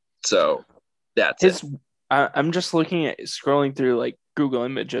 6'9". So that's it. I'm just scrolling through like Google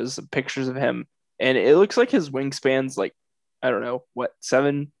Images, pictures of him, and it looks like his wingspan's like, I don't know, what,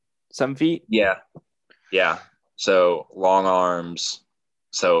 7 feet? Yeah. So long arms.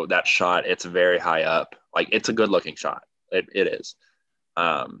 So that shot, it's very high up. Like it's a good looking shot. It is.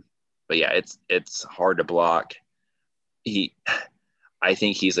 But yeah, it's hard to block. I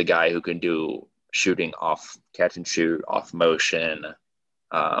think he's a guy who can do shooting off catch and shoot, off motion.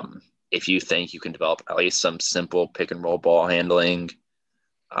 If you think you can develop at least some simple pick and roll ball handling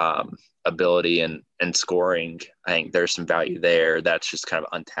ability and scoring, I think there's some value there. That's just kind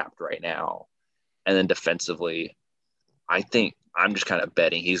of untapped right now. And then defensively, I think I'm just kind of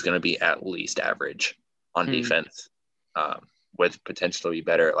betting he's going to be at least average on defense, with potential to be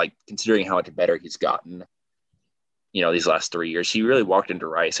better. Like considering how much better he's gotten, these last 3 years, he really walked into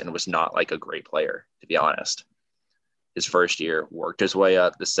Rice and was not like a great player, to be honest. His first year worked his way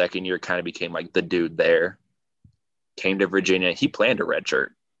up. The second year kind of became like the dude there. Came to Virginia. He planned a redshirt.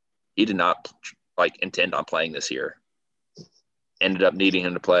 He did not like intend on playing this year. Ended up needing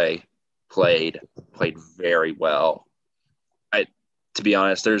him to play. Played very well. To be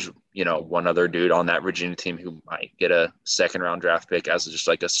honest, there's one other dude on that Virginia team who might get a second round draft pick as just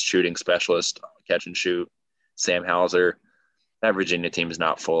like a shooting specialist, catch and shoot. Sam Hauser. That Virginia team is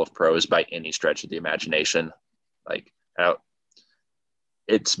not full of pros by any stretch of the imagination. Like,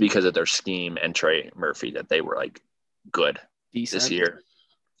 it's because of their scheme and Trey Murphy that they were like good this year.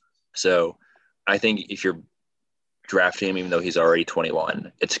 So I think if you're drafting him, even though he's already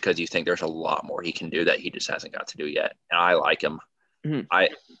 21, it's because you think there's a lot more he can do that he just hasn't got to do yet. And I like him.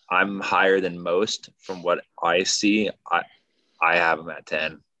 I'm higher than most from what I see. I have him at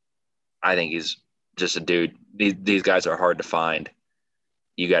 10. I think he's just a dude. These guys are hard to find.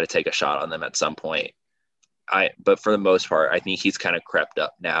 You got to take a shot on them at some point. But for the most part, I think he's kind of crept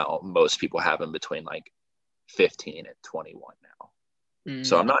up now. Most people have him between like 15 and 21 now.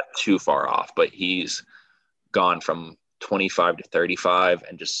 So I'm not too far off, but he's gone from 25 to 35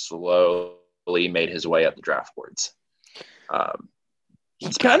 and just slowly made his way up the draft boards. He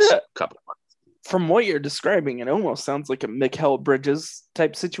kind of, couple of months. From what you're describing, it almost sounds like a Mikal Bridges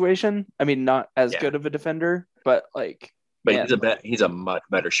type situation. I mean, not as good of a defender, but like. But he's a much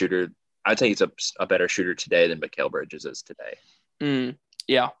better shooter. I'd say he's a better shooter today than Mikal Bridges is today.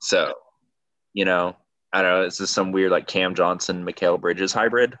 Yeah. So, I don't know. This is some weird like Cam Johnson, Mikal Bridges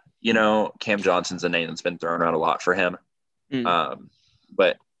hybrid. Cam Johnson's a name that's been thrown around a lot for him.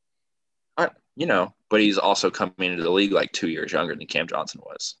 But he's also coming into the league like 2 years younger than Cam Johnson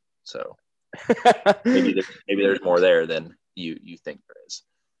was. So maybe there's more there than you think there is.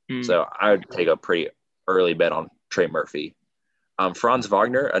 So I would take a pretty early bet on Trey Murphy. Franz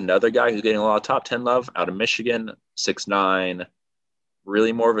Wagner, another guy who's getting a lot of top 10 love out of Michigan, 6'9",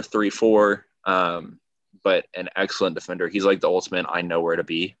 really more of a 3-4, but an excellent defender. He's like the ultimate I know where to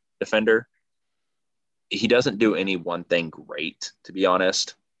be defender. He doesn't do any one thing great, to be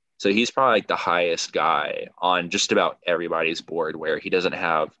honest. So he's probably like the highest guy on just about everybody's board where he doesn't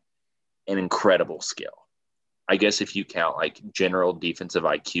have an incredible skill. I guess if you count like general defensive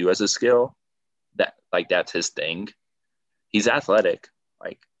IQ as a skill, that's his thing. He's athletic.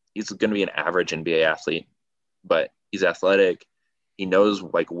 Like he's going to be an average NBA athlete, but he's athletic. He knows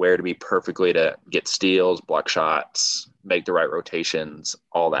like where to be perfectly to get steals, block shots, make the right rotations,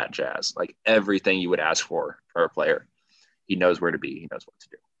 all that jazz. Like everything you would ask for a player. He knows where to be. He knows what to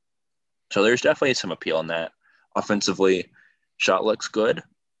do. So there's definitely some appeal in that. Offensively, shot looks good.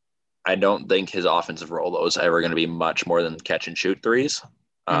 I don't think his offensive role though is ever going to be much more than catch and shoot threes.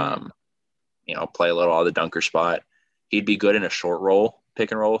 Play a little out of the dunker spot. He'd be good in a short roll,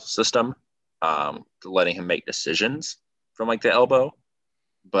 pick and roll system, letting him make decisions from like the elbow.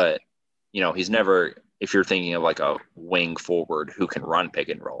 But, he's never, if you're thinking of like a wing forward who can run pick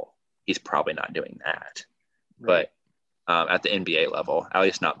and roll, he's probably not doing that. Right. But at the NBA level, at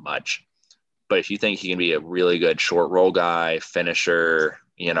least not much. But if you think he can be a really good short roll guy, finisher,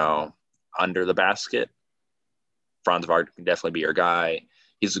 under the basket, Franz Wagner can definitely be your guy.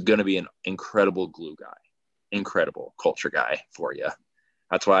 He's going to be an incredible glue guy, incredible culture guy for you.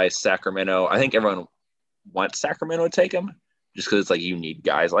 That's why Sacramento, I think everyone wants Sacramento to take him just because it's like you need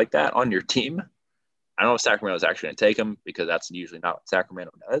guys like that on your team. I don't know if Sacramento is actually going to take him because that's usually not what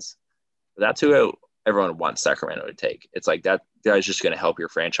Sacramento does. But that's who everyone wants Sacramento to take. It's like that guy's just going to help your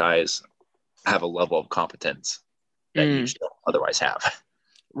franchise have a level of competence that you just don't otherwise have.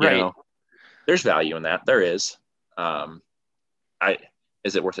 Right. There's value in that. There is.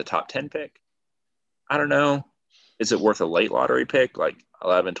 Is it worth a top 10 pick? I don't know. Is it worth a late lottery pick like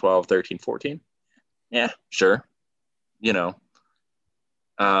 11, 12, 13, 14? Yeah, sure. You're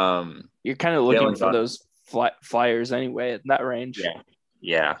kind of looking for those flyers anyway at that range.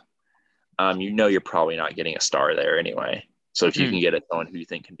 Yeah. You're probably not getting a star there anyway. So if you can get someone who you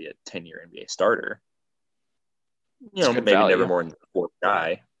think can be a 10-year NBA starter, maybe value. Never more than the fourth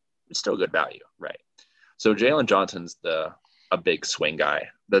guy, it's still good value, right? So Jalen Johnson's a big swing guy.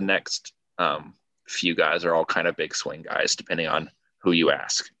 The next few guys are all kind of big swing guys, depending on who you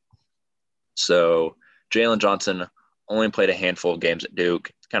ask. So Jalen Johnson only played a handful of games at Duke.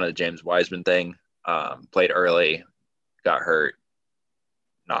 It's kind of the James Wiseman thing. Played early, got hurt,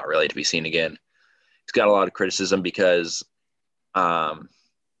 not really to be seen again. He's got a lot of criticism because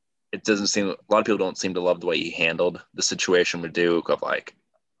it doesn't seem – a lot of people don't seem to love the way he handled the situation with Duke of like,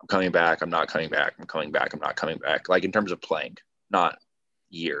 I'm coming back, I'm not coming back, I'm coming back, I'm not coming back. Like in terms of playing, not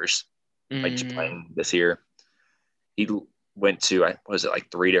years. Like just playing this year. He went to, was it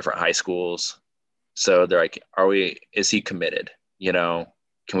like 3 different high schools? So they're like, is he committed? Can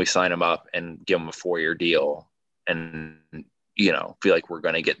we sign him up and give him a 4-year deal and, feel like we're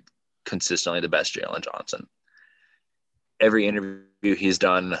going to get consistently the best Jalen Johnson? Every interview he's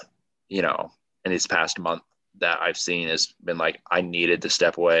done, in his past month that I've seen has been like, I needed to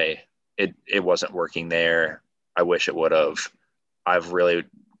step away. It wasn't working there. I wish it would have. I've really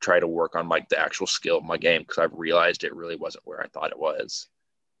tried to work on like the actual skill of my game because I've realized it really wasn't where I thought it was.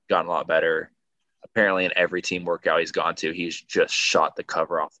 Gotten a lot better. Apparently in every team workout he's gone to, he's just shot the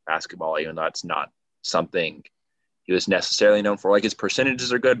cover off the basketball, even though it's not something he was necessarily known for. Like his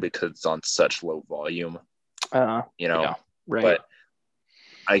percentages are good because it's on such low volume, Yeah, right. But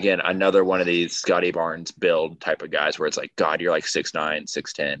again, another one of these Scotty Barnes build type of guys where it's like, God, you're like 6'9",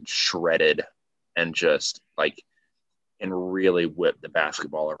 6'10", shredded and just like, and really whip the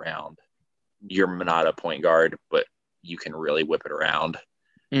basketball around. you're not a point guard, but you can really whip it around.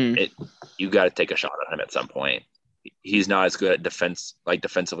 You got to take a shot on him at some point. He's not as good at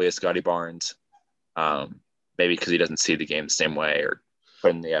defensively as Scotty Barnes. Maybe because he doesn't see the game the same way or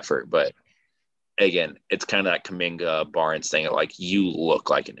put in the effort. But again, it's kind of that Kuminga Barnes thing. Like, you look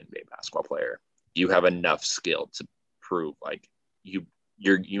like an NBA basketball player. You have enough skill to prove like you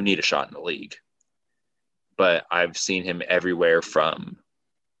need a shot in the league. But I've seen him everywhere from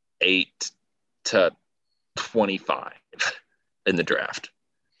 8 to 25 in the draft.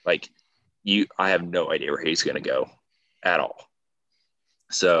 Like, I have no idea where he's going to go at all.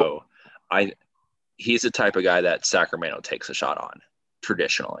 So he's the type of guy that Sacramento takes a shot on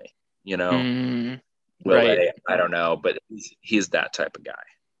traditionally, Right. I don't know, but he's that type of guy.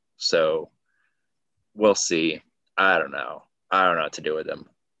 So we'll see. I don't know what to do with him.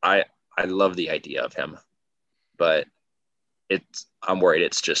 I love the idea of him, but I'm worried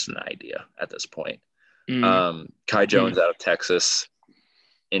it's just an idea at this point. Kai Jones out of Texas,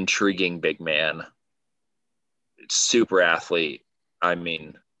 intriguing big man, super athlete. I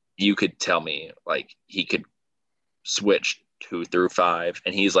mean, you could tell me like he could switch 2 through 5,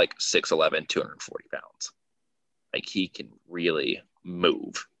 and he's like 6'11", 240 pounds. Like, he can really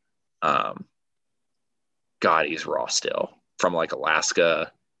move. God, he's raw still. From like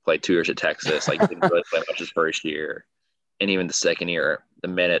Alaska, played 2 years at Texas. Like, didn't really play much his first year, and even the second year, the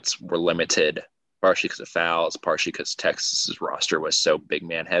minutes were limited, partially because of fouls, partially because Texas's roster was so big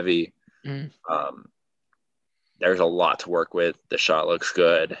man heavy. There's a lot to work with. The shot looks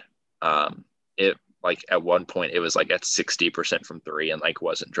good. It like at one point it was like at 60% from 3 and like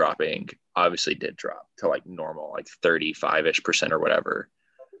wasn't dropping. Obviously did drop to like normal, like 35-ish% or whatever.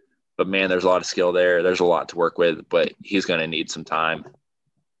 But man, there's a lot of skill there. There's a lot to work with, but he's going to need some time.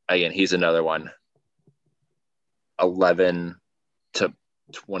 Again, he's another one. 11 to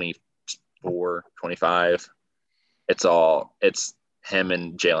 24, 25. It's him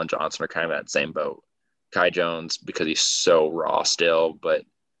and Jalen Johnson are kind of in that same boat. Kai Jones, because he's so raw still, but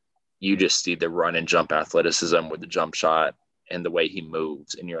you just see the run and jump athleticism with the jump shot and the way he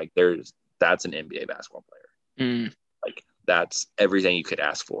moves. And you're like, that's an NBA basketball player. Like, that's everything you could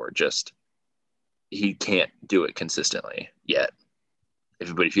ask for. Just, he can't do it consistently yet.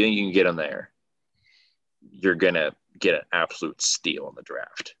 But if you think you can get him there, you're going to get an absolute steal in the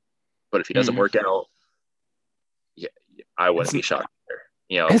draft. But if he doesn't work out, yeah, I wouldn't be shocked there.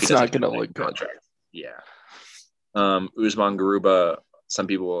 It's not going to look good. Yeah. Usman Garuba, some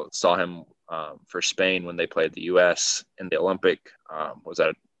people saw him for Spain when they played the U.S. in the Olympic. That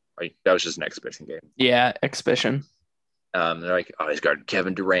was just an exhibition game? Yeah, exhibition. They're like, oh, he's guarded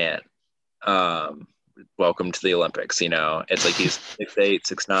Kevin Durant. Welcome to the Olympics. It's like he's 6'8",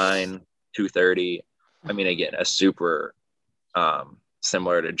 6'9", 230. I mean, again, a super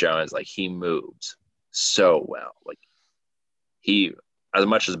similar to Jones. Like, he moves so well. Like, as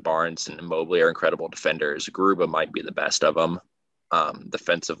much as Barnes and Mobley are incredible defenders, Garuba might be the best of them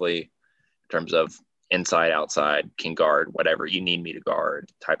defensively in terms of inside, outside, can guard whatever you need me to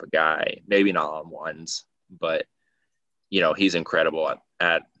guard type of guy. Maybe not on ones, but he's incredible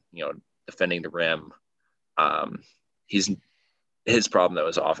at defending the rim. His problem though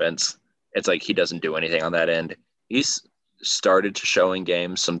is offense. It's like he doesn't do anything on that end. He's started to show in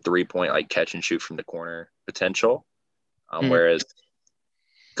games some 3-point like catch and shoot from the corner potential, whereas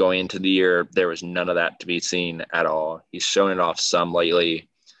going into the year, there was none of that to be seen at all. He's shown it off some lately.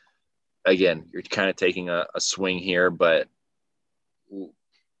 Again, you're kind of taking a swing here, but,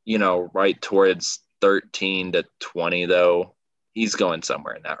 right towards 13 to 20, though, he's going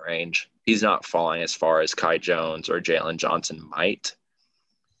somewhere in that range. He's not falling as far as Kai Jones or Jalen Johnson might,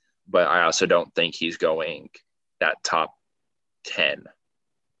 but I also don't think he's going that top 10.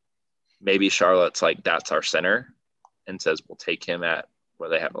 Maybe Charlotte's like, that's our center, and says we'll take him at where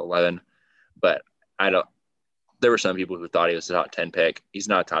they have 11, but there were some people who thought he was a top 10 pick. He's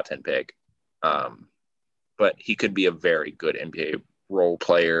not a top 10 pick, but he could be a very good NBA role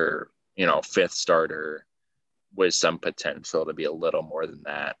player, fifth starter with some potential to be a little more than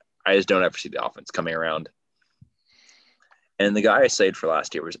that. I just don't ever see the offense coming around. And the guy I saved for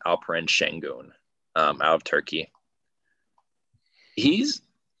last year was Alperen Şengün, out of Turkey. He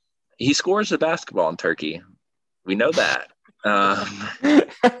scores the basketball in Turkey. We know that.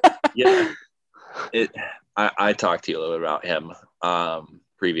 Yeah, I talked to you a little bit about him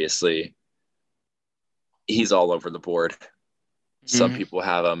previously. He's all over the board. Some people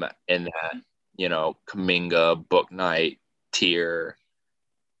have him in that, Kuminga, Book Knight tier.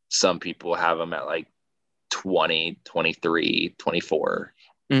 Some people have him at like 20, 23, 24,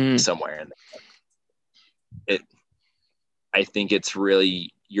 somewhere in there. I think it's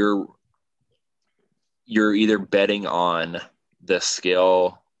really you're either betting on the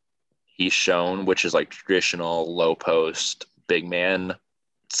skill he's shown, which is like traditional low post big man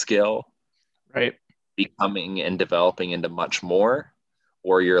skill, Right. becoming and developing into much more,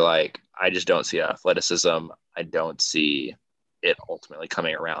 or you're like, I just don't see athleticism. I don't see it ultimately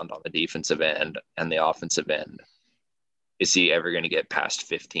coming around on the defensive end and the offensive end. Is he ever going to get past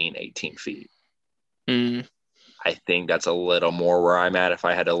 15, 18 feet? Mm. I think that's a little more where I'm at if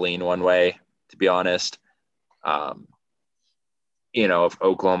I had to lean one way, to be honest. If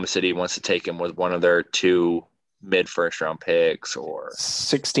Oklahoma City wants to take him with one of their 2 mid first round picks or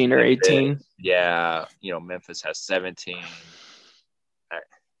 16 or 18. Yeah. Memphis has 17. If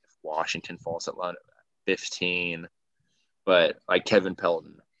Washington falls at 15. But like Kevin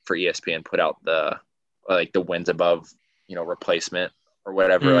Pelton for ESPN put out the wins above, replacement or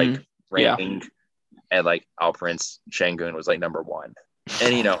whatever, like ranking. And like Alperen Sengun was like number 1.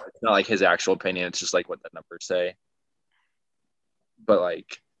 And, it's not like his actual opinion. It's just like what the numbers say. But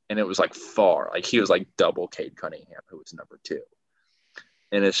like, and it was like far, like he was like double Cade Cunningham, who was number 2.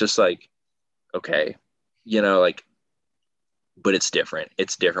 And it's just like, okay, but it's different.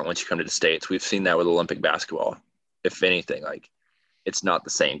 It's different once you come to the States. We've seen that with Olympic basketball. If anything, like it's not the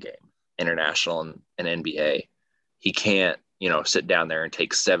same game, international and NBA. He can't, sit down there and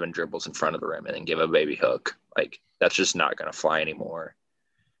take 7 dribbles in front of the rim and then give a baby hook. Like that's just not going to fly anymore.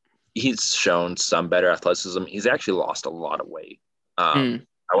 He's shown some better athleticism. He's actually lost a lot of weight. I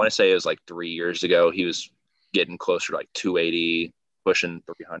want to say it was like 3 years ago. He was getting closer to like 280, pushing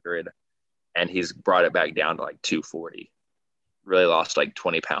 300, and he's brought it back down to like 240. Really lost like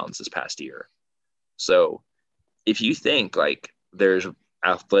 20 pounds this past year. So if you think like there's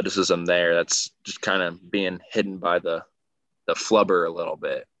athleticism there, that's just kind of being hidden by the flubber a little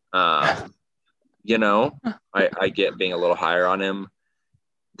bit. I get being a little higher on him.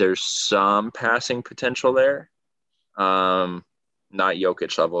 There's some passing potential there. Not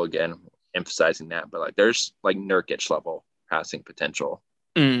Jokic level, again, emphasizing that, but like there's like Nurkic level passing potential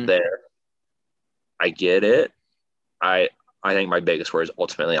there. I get it. I think my biggest word is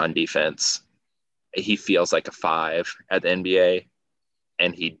ultimately on defense. He feels like a 5 at the NBA,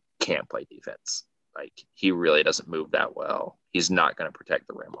 and he can't play defense. Like he really doesn't move that well. He's not going to protect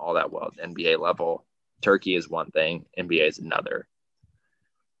the rim all that well at the NBA level. Turkey is one thing, NBA is another.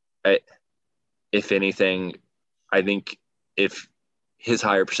 If anything, I think if his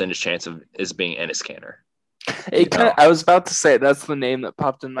higher percentage chance is being Enes Kanter. I was about to say that's the name that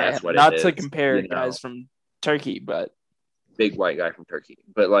popped in my head. Not to compare guys from Turkey, but big white guy from Turkey.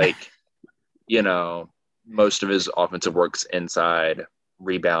 But like, most of his offensive work's inside,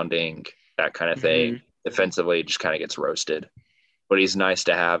 rebounding, that kind of thing. Defensively, just kind of gets roasted. But he's nice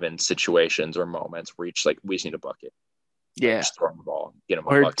to have in situations or moments where we just need a bucket. Yeah. Just throw him the ball, get him a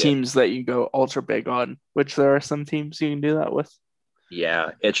bucket. Or teams that you go ultra big on, which there are some teams you can do that with.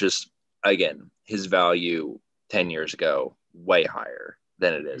 Yeah, it's just, again, his value 10 years ago, way higher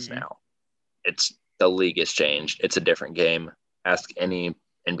than it is now. The league has changed. It's a different game. Ask any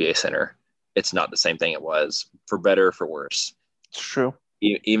NBA center. It's not the same thing it was, for better or for worse. It's true.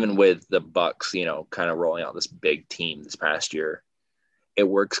 Even with the Bucks, kind of rolling out this big team this past year, it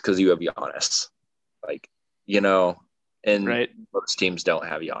works because you have Giannis. Like, and right. Most teams don't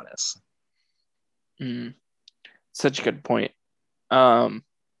have Giannis. Such a good point.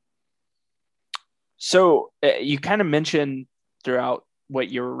 So you kind of mentioned throughout what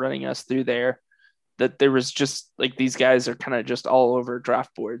you were running us through there that there was just like these guys are kind of just all over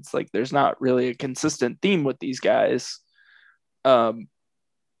draft boards. Like there's not really a consistent theme with these guys.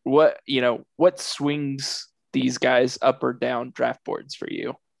 What swings these guys up or down draft boards for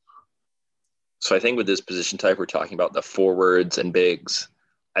you? So I think with this position type, we're talking about the forwards and bigs.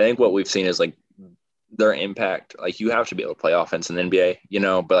 I think what we've seen is like their impact. Like you have to be able to play offense in the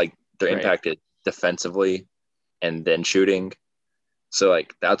NBA, but like their impact is defensively and then shooting. So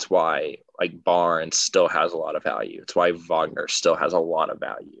like that's why like Barnes still has a lot of value. It's why Wagner still has a lot of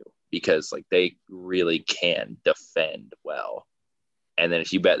value, because like they really can defend well. And then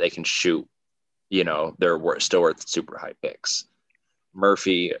if you bet they can shoot, they're still worth super high picks.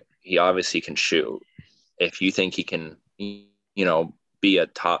 Murphy, he obviously can shoot. If you think he can, be a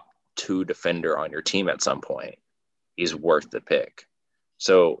top 2 defender on your team at some point, he's worth the pick.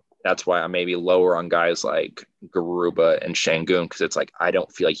 So that's why I'm maybe lower on guys like Garuba and Sengun, because it's like I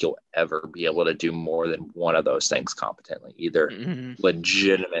don't feel like you'll ever be able to do more than one of those things competently, either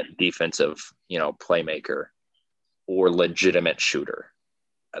legitimate defensive, playmaker, or legitimate shooter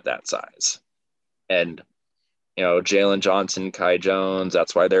at that size. And, Jalen Johnson, Kai Jones,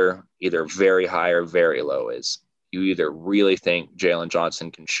 that's why they're either very high or very low. Is you either really think Jalen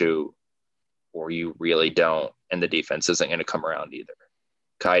Johnson can shoot or you really don't, and the defense isn't going to come around either.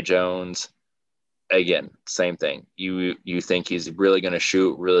 Kai Jones, again, same thing. You think he's really going to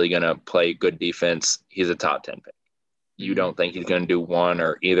shoot, really going to play good defense. He's a top 10 pick. You don't think he's going to do one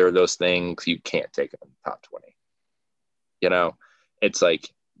or either of those things. You can't take him in the top 20. It's like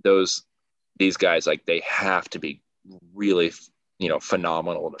these guys, like they have to be really,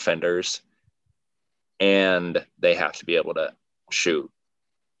 phenomenal defenders, and they have to be able to shoot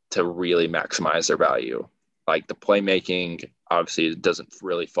to really maximize their value. Like the playmaking, obviously, doesn't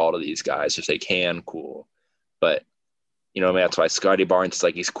really fall to these guys. If they can, cool. But, that's why Scotty Barnes is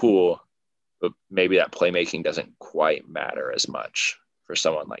like, he's cool, but maybe that playmaking doesn't quite matter as much for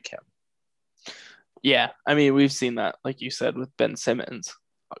someone like him. Yeah. I mean, we've seen that, like you said, with Ben Simmons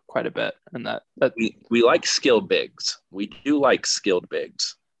quite a bit. And that we like skilled bigs. We do like skilled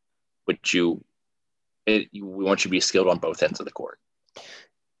bigs, but we want you to be skilled on both ends of the court.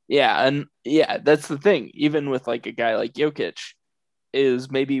 Yeah, and yeah, that's the thing. Even with like a guy like Jokic, is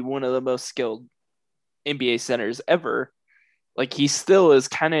maybe one of the most skilled NBA centers ever. Like he still is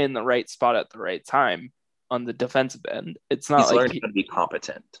kind of in the right spot at the right time on the defensive end. It's not he's like learned how to be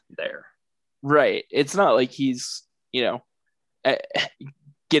competent there. Right. It's not like he's,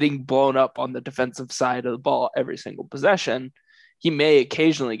 getting blown up on the defensive side of the ball every single possession. He may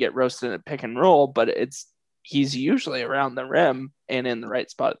occasionally get roasted in a pick and roll, but he's usually around the rim and in the right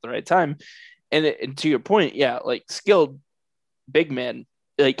spot at the right time. And to your point, yeah, like skilled big men,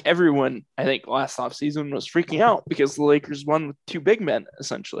 like everyone, I think last offseason was freaking out because the Lakers won with two big men,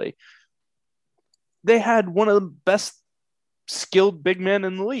 essentially. They had one of the best skilled big men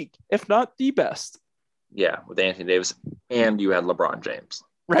in the league, if not the best. Yeah, with Anthony Davis, and you had LeBron James.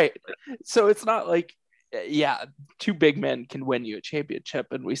 Right. So it's not like, yeah, two big men can win you a championship.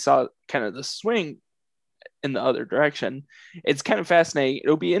 And we saw kind of the swing in the other direction. It's kind of fascinating.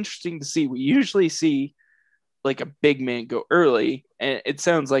 It'll be interesting to see. We usually see like a big man go early, and it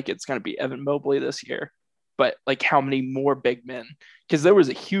sounds like it's going to be Evan Mobley this year. But like how many more big men? Because there was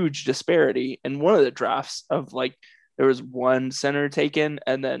a huge disparity in one of the drafts of like there was one center taken,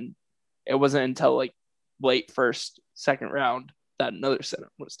 and then it wasn't until like late first, second round that another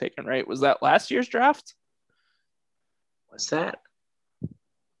center was taken, right? Was that last year's draft? What's that?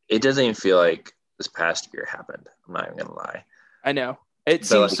 It doesn't even feel like this past year happened. I'm not even gonna lie. I know. It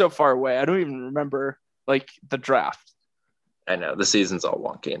seems so far away. I don't even remember like the draft. I know the season's all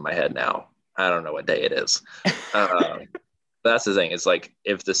wonky in my head now. I don't know what day it is. That's the thing. It's like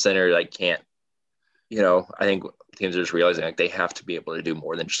if the center like can't, I think teams are just realizing like they have to be able to do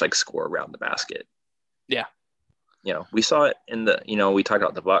more than just like score around the basket. Yeah. We saw it in the, we talked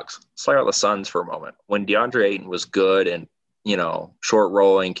about the Bucks. Let's talk about the Suns for a moment. When DeAndre Ayton was good and, short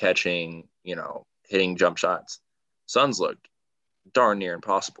rolling, catching, hitting jump shots, Suns looked darn near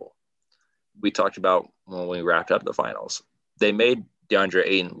impossible. We talked about when we wrapped up the finals. They made DeAndre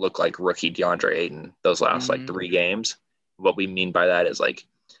Ayton look like rookie DeAndre Ayton those last like 3 games. What we mean by that is like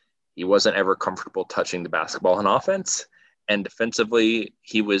he wasn't ever comfortable touching the basketball in offense, and defensively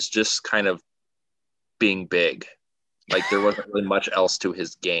he was just kind of being big. Like there wasn't really much else to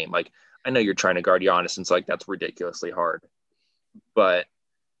his game. Like I know you're trying to guard Giannis, and it's like that's ridiculously hard, but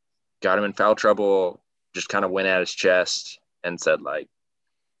got him in foul trouble. Just kind of went at his chest and said like,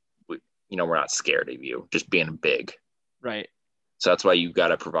 we're not scared of you. Just being big, right? So that's why you got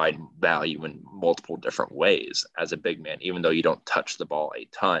to provide value in multiple different ways as a big man. Even though you don't touch the ball a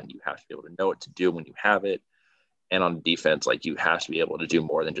ton, you have to be able to know what to do when you have it. And on defense, like you have to be able to do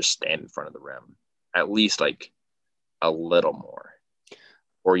more than just stand in front of the rim. At least like a little more,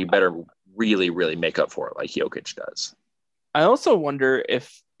 or you better really, really make up for it like Jokic does. I also wonder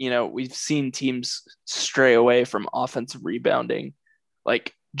if, we've seen teams stray away from offensive rebounding,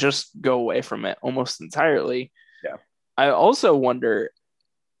 like just go away from it almost entirely. Yeah. I also wonder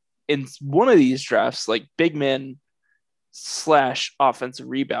in one of these drafts, like big man / offensive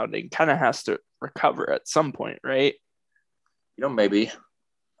rebounding kind of has to recover at some point, right? Maybe.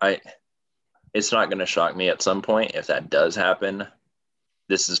 It's not going to shock me at some point if that does happen.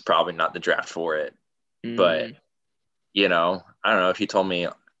 This is probably not the draft for it. But, I don't know if you told me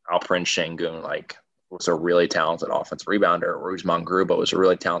Alperen Şengün like was a really talented offensive rebounder, or Usman Garuba was a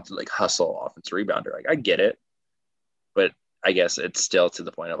really talented like hustle offensive rebounder. Like I get it, but I guess it's still to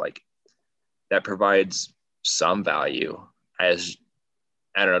the point of like that provides some value. As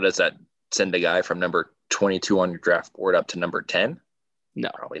I don't know, does that send a guy from number 22 on your draft board up to number 10? No,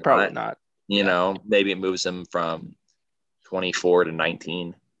 probably not. Maybe it moves him from 24 to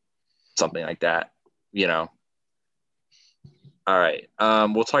 19, something like that. All right.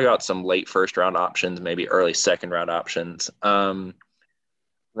 We'll talk about some late first round options, maybe early second round options.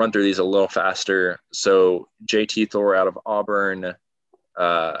 run through these a little faster. So JT Thor out of Auburn,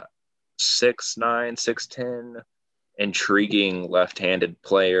 6'9", 6'10", intriguing left-handed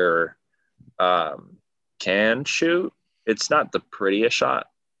player, can shoot. It's not the prettiest shot,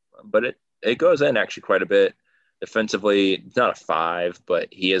 but it goes in actually quite a bit. Defensively, not a 5, but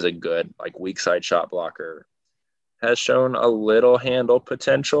he is a good weak side shot blocker. Has shown a little handle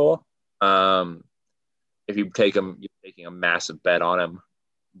potential. If you take him, you're taking a massive bet on him,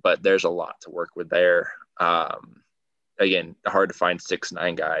 but there's a lot to work with there. Again, hard to find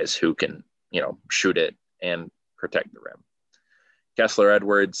 6'9" guys who can, shoot it and protect the rim. Kessler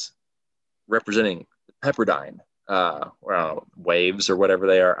Edwards representing Pepperdine, or I don't know, Waves or whatever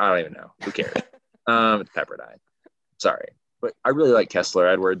they are. I don't even know. Who cares? It's Pepperdine. Sorry. But I really like Kessler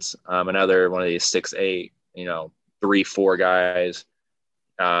Edwards. Another one of these 6'8", 3-4 guys.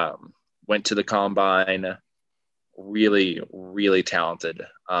 Went to the combine. Really, really talented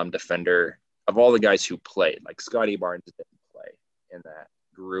defender. Of all the guys who played, Scotty Barnes didn't play in that.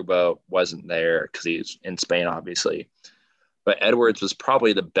 Garuba wasn't there because he's in Spain, obviously. But Edwards was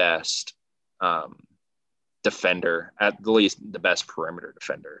probably the best defender, at the least the best perimeter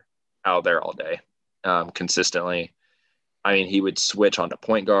defender out there all day, consistently. I mean, he would switch onto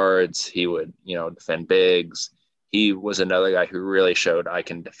point guards. He would, defend bigs. He was another guy who really showed I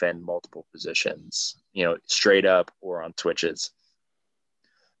can defend multiple positions, straight up or on switches.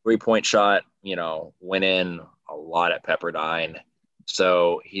 3-point shot, went in a lot at Pepperdine.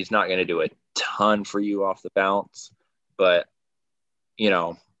 So he's not going to do a ton for you off the bounce, but,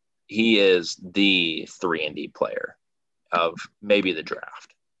 he is the 3-and-D player of maybe the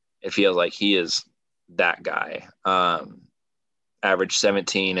draft. It feels like he is that guy. Average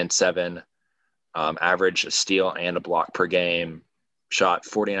 17 and 7, average a steal and a block per game, shot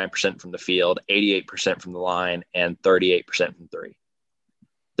 49% from the field, 88% from the line, and 38% from three.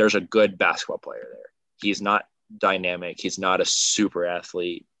 There's a good basketball player there. He's not dynamic. He's not a super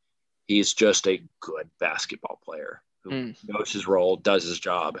athlete. He's just a good basketball player who knows his role, does his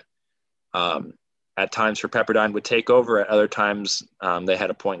job. At times for Pepperdine would take over. At other times, they had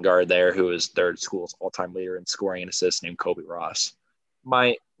a point guard there who was their school's all-time leader in scoring and assists named Kobe Ross.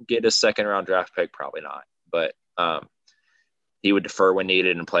 Might get a second-round draft pick, probably not. But he would defer when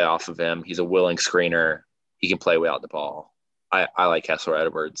needed and play off of him. He's a willing screener. He can play without the ball. I like Kessler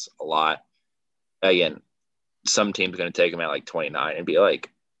Edwards a lot. Again, some team's going to take him at 29 and be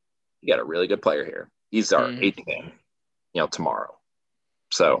like, you got a really good player here. He's our eighth man, tomorrow.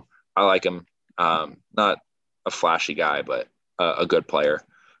 So I like him. Not a flashy guy, but a good player.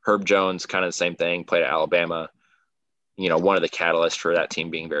 Herb Jones, kind of the same thing, played at Alabama. One of the catalysts for that team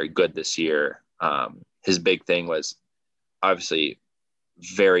being very good this year. His big thing was obviously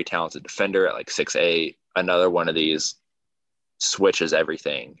very talented defender at 6'8". Another one of these switches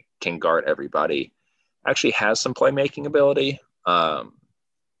everything, can guard everybody. Actually has some playmaking ability, but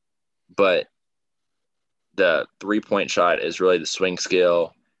the 3-point shot is really the swing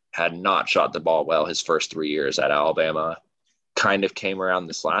skill. Had not shot the ball well his first 3 years at Alabama. Kind of came around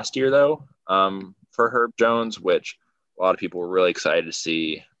this last year, though, for Herb Jones, which a lot of people were really excited to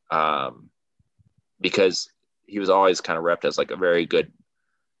see, because he was always kind of repped as a very good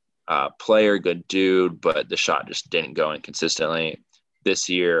player, good dude, but the shot just didn't go in consistently. This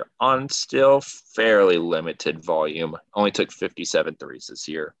year, on still fairly limited volume, only took 57 threes this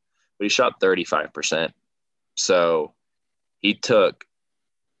year, but he shot 35%. So he took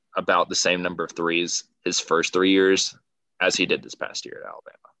about the same number of threes his first 3 years as he did this past year at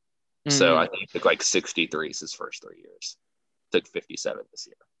Alabama. So I think he took 60 threes his first 3 years. Took 57 this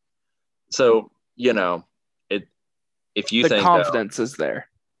year. So, if you think confidence is there.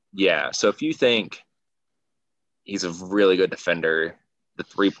 Yeah. So if you think he's a really good defender, the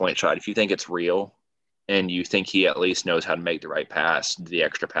 3-point shot, if you think it's real and you think he at least knows how to make the right pass, the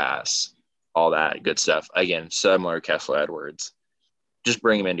extra pass, all that good stuff, again, similar to Kessler Edwards, just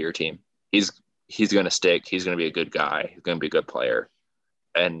bring him into your team. He's going to stick. He's going to be a good guy. He's going to be a good player.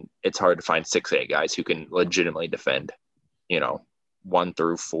 And it's hard to find 6'8" guys who can legitimately defend, 1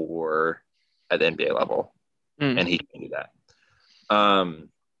 through 4 at the NBA level. And he can do that.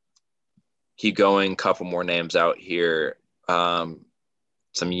 Keep going. Couple more names out here. Some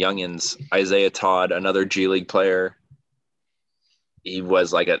youngins. Isaiah Todd, another G League player. He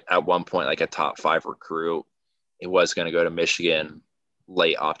was at one point a top 5 recruit. He was going to go to Michigan.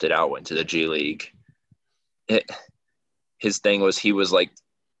 Late opted out, went to the G League. His thing was he was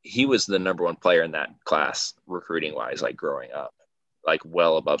the number 1 player in that class recruiting wise, growing up,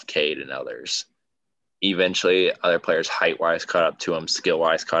 well above Cade and others. Eventually, other players height wise caught up to him, skill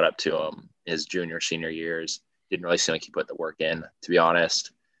wise caught up to him. His junior, senior years didn't really seem like he put the work in, to be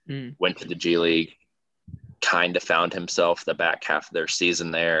honest. went to the G League, kind of found himself the back half of their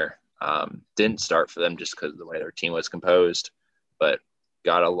season there. Didn't start for them just because of the way their team was composed, but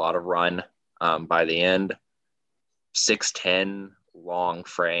got a lot of run by the end. 6'10", long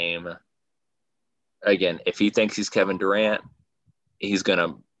frame. Again, if he thinks he's Kevin Durant, he's going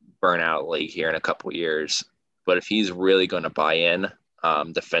to burn out league here in a couple of years. But if he's really going to buy in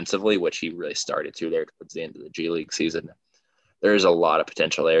defensively, which he really started to there towards the end of the G League season, there's a lot of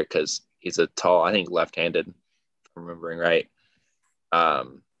potential there because he's a tall, I think left-handed, if I'm remembering right,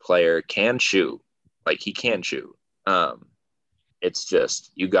 player, can shoot. Like, he can shoot. It's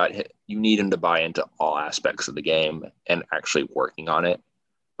just you need him to buy into all aspects of the game and actually working on it.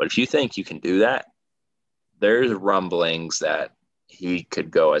 But if you think you can do that, there's rumblings that he could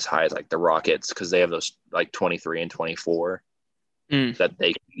go as high as like the Rockets because they have those like 23 and 24 that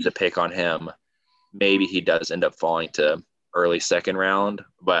they can use a pick on him. Maybe he does end up falling to early second round,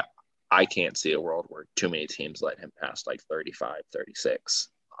 but I can't see a world where too many teams let him pass like 35, 36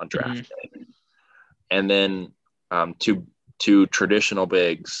 on draft day. And then two traditional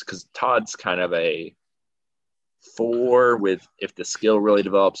bigs, because Todd's kind of a 4 with, if the skill really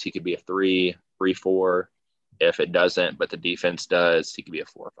develops, he could be a 3-4. If it doesn't, but the defense does, he could be a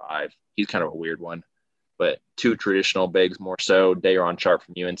 4-5. He's kind of a weird one. But two traditional bigs more so. Daron Sharp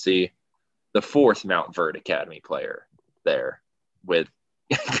from UNC, the fourth Mount Verde Academy player there with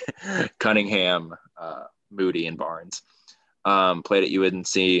Cunningham, Moody, and Barnes. Played at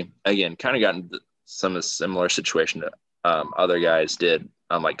UNC. Again, kind of got into some of the similar situation to other guys did,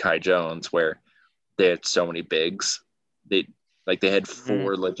 like Kai Jones, where they had so many bigs. They had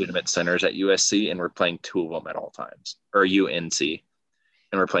 4 legitimate centers at USC and we're playing 2 of them at all times, or UNC, and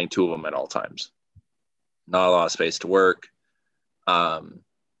we're playing 2 of them at all times. Not a lot of space to work.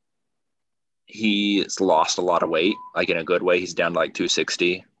 He's lost a lot of weight, like in a good way. He's down to like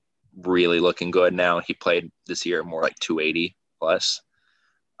 260, really looking good now. He played this year more like 280 plus.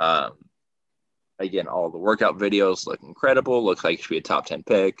 Again, all the workout videos look incredible. Looks like he should be a top 10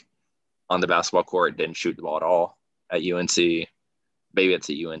 pick. On the basketball court, didn't shoot the ball at all at UNC. Maybe it's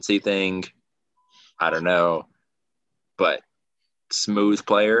a UNC thing. I don't know. But smooth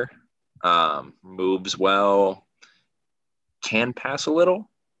player, moves well, can pass a little.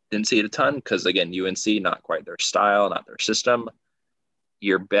 Didn't see it a ton because, again, UNC, not quite their style, not their system.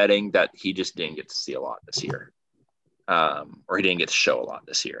 You're betting that he just didn't get to see a lot this year, or he didn't get to show a lot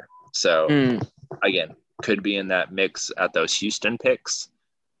this year. So, again, could be in that mix at those Houston picks.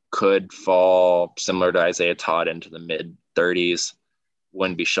 Could fall similar to Isaiah Todd into the mid-30s.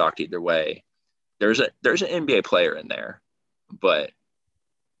 Wouldn't be shocked either way. There's an NBA player in there, but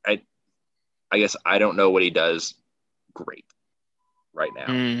I guess I don't know what he does great right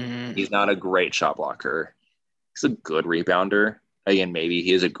now. He's not a great shot blocker. He's a good rebounder. Again, maybe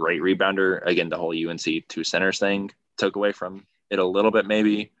he is a great rebounder. Again, the whole UNC 2 centers thing took away from it a little bit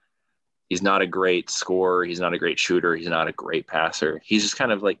maybe. He's not a great scorer. He's not a great shooter. He's not a great passer. He's just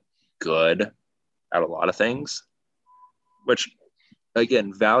kind of like good at a lot of things, which,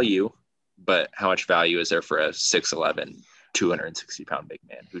 again, value, but how much value is there for a 6'11", 260-pound big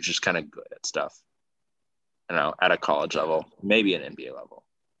man who's just kind of good at stuff? I don't know, at a college level, maybe an NBA level.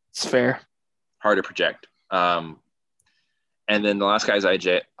 It's fair. Hard to project. And then the last guy is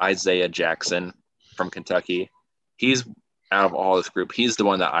Isaiah Jackson from Kentucky. He's, out of all this group, he's the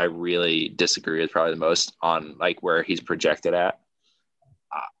one that I really disagree with probably the most on like where he's projected at.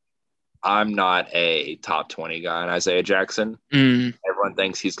 I'm not a top 20 guy on Isaiah Jackson. Everyone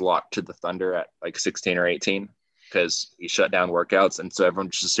thinks he's locked to the Thunder at like 16 or 18 because he shut down workouts. And so everyone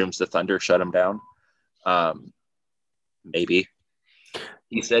just assumes the Thunder shut him down. Maybe.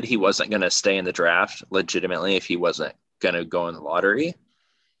 He said he wasn't going to stay in the draft legitimately if he wasn't going to go in the lottery.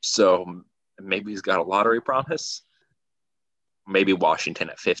 So maybe he's got a lottery promise. Maybe Washington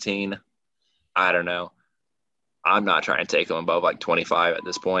at 15. I don't know. I'm not trying to take him above like 25 at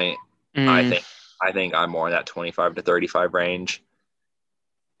this point. I think I'm more in that 25 to 35 range.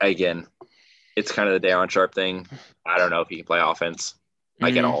 Again, it's kind of the Daron Sharp thing. I don't know if he can play offense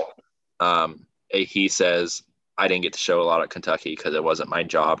like at all. He says, I didn't get to show a lot at Kentucky because it wasn't my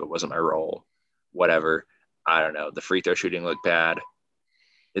job. It wasn't my role. Whatever. I don't know. The free throw shooting looked bad.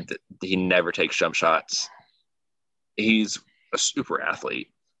 He never takes jump shots. He's a super athlete.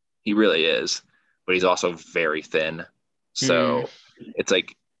 He really is. But he's also very thin. So it's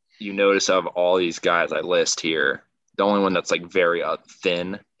like, you notice of all these guys I list here, the only one that's like very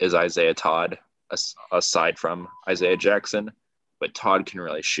thin is Isaiah Todd, aside from Isaiah Jackson. But Todd can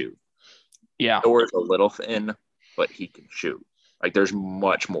really shoot. Yeah. Thor's a little thin, but he can shoot. Like, there's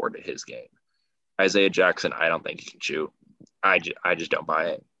much more to his game. Isaiah Jackson, I don't think he can shoot. I just don't buy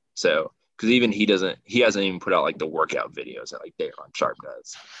it. So, because even he hasn't even put out like the workout videos that like Day'Ron Sharpe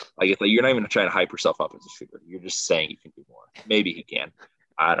does. Like, if like you're not even trying to hype yourself up as a shooter, you're just saying you can do more. Maybe he can.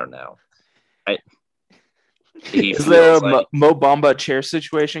 I don't know. Is there a Mo Bamba chair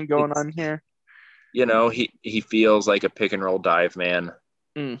situation going on here? He feels like a pick and roll dive man.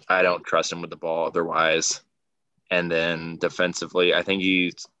 Mm. I don't trust him with the ball otherwise. And then defensively, I think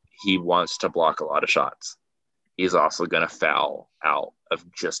he wants to block a lot of shots. He's also going to foul out of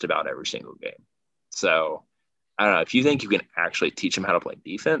just about every single game. So I don't know. If you think you can actually teach him how to play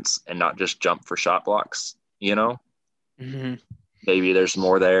defense and not just jump for shot blocks, mm-hmm. Maybe there's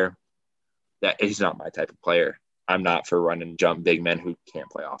more there. That he's not my type of player. I'm not for run and jump big men who can't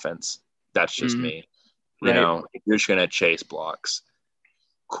play offense. That's just me. Right. If you're just going to chase blocks,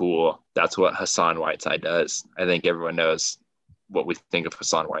 cool. That's what Hassan Whiteside does. I think everyone knows what we think of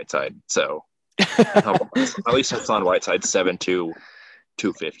Hassan Whiteside. So at least Hassan Whiteside's 7'2",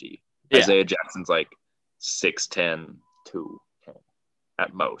 250. Yeah. Isaiah Jackson's like 6'10", 210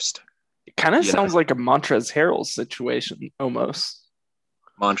 at most. It kind of sounds like a Montrezl Harrell situation almost.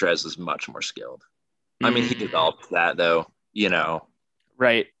 Montrez is much more skilled. I mean, he developed that though,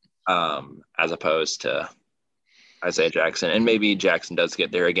 Right. As opposed to Isaiah Jackson. And maybe Jackson does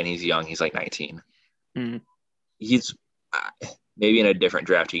get there again. He's young. He's like 19. He's maybe in a different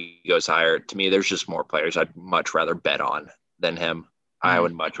draft he goes higher. To me, there's just more players I'd much rather bet on than him. I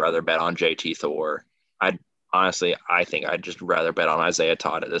would much rather bet on JT Thor. I think I'd just rather bet on Isaiah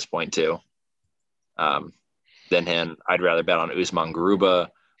Todd at this point too. Than him. I'd rather bet on Usman Garuba.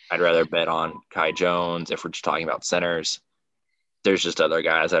 I'd rather bet on Kai Jones if we're just talking about centers. There's just other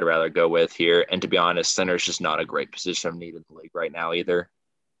guys I'd rather go with here. And to be honest, center's just not a great position of need in the league right now either.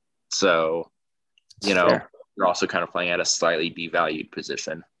 So, you're also kind of playing at a slightly devalued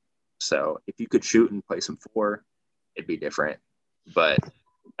position. So if you could shoot and play some 4, it'd be different. But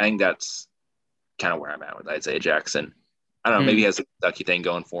I think that's kind of where I'm at with Isaiah Jackson. I don't know. Maybe he has a Kentucky thing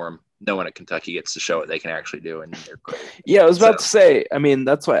going for him. No one at Kentucky gets to show what they can actually do, and they're great. Yeah, I was about to say, I mean,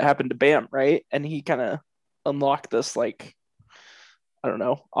 that's what happened to Bam, right? And he kind of unlocked this, like, I don't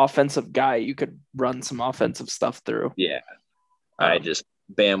know, offensive guy you could run some offensive stuff through. Yeah.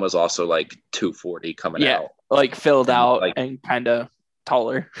 Bam was also like 240 coming out. Like filled out and kind of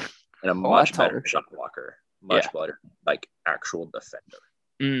taller. And a much better shot blocker. Much better, like actual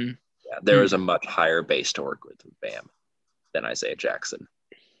defender. Yeah, there was a much higher base to work with Bam than Isaiah Jackson.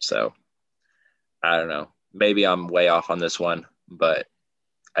 So, I don't know. Maybe I'm way off on this one, but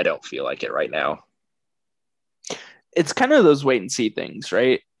I don't feel like it right now. It's kind of those wait and see things,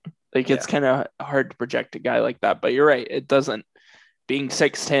 right? Like, it's kind of hard to project a guy like that. But you're right. It doesn't – being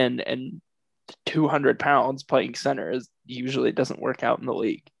 6'10" and 200 pounds playing center usually doesn't work out in the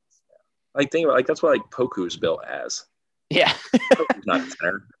league. Like, think about, like, that's what, like, Poku's built as. Yeah. Poku's not a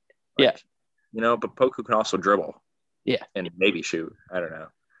center. Like, but Poku can also dribble. Yeah. And maybe shoot. I don't know.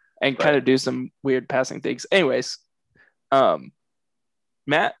 And kind of do some weird passing things. Anyways,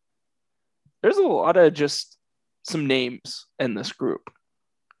 Matt, there's a lot of just some names in this group.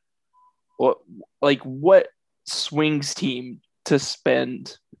 What swings team to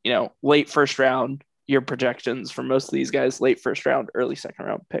spend, late first round, your projections for most of these guys, late first round, early second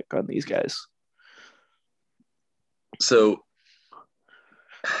round pick on these guys? So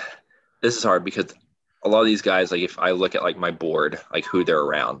this is hard because a lot of these guys, like if I look at like my board, like who they're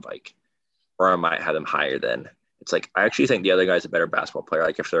around, like, or I might have them higher than, it's like, I actually think the other guy's a better basketball player.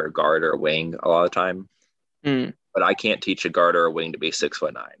 Like if they're a guard or a wing a lot of the time, but I can't teach a guard or a wing to be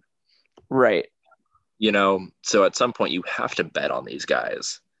 6'9". Right. So at some point you have to bet on these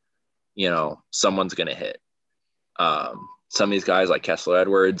guys, someone's going to hit. Some of these guys like Kessler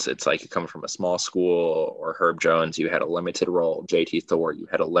Edwards, it's like you come from a small school, or Herb Jones, you had a limited role. JT Thor, you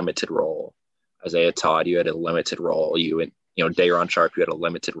had a limited role. Isaiah Todd, you had a limited role. Day'Ron Sharpe, you had a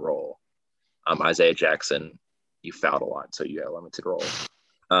limited role. Isaiah Jackson, you fouled a lot, so you had a limited role.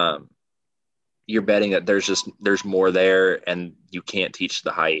 You're betting that there's more there, and you can't teach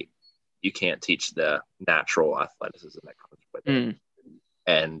the height. You can't teach the natural athleticism that comes with it.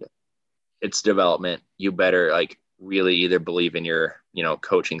 And it's development. You better really either believe in your,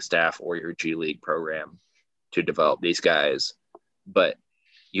 coaching staff or your G League program to develop these guys, but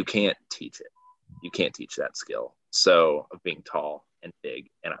you can't teach it. You can't teach that skill. So of being tall and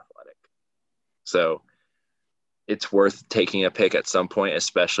big and athletic. So it's worth taking a pick at some point,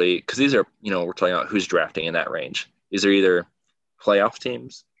 especially because these are, we're talking about who's drafting in that range. These are either playoff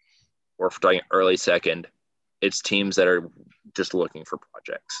teams, or if we're talking early second, it's teams that are just looking for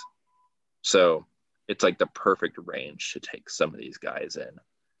projects. So it's like the perfect range to take some of these guys in.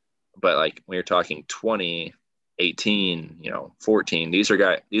 But when you're talking 20, 18, 14. These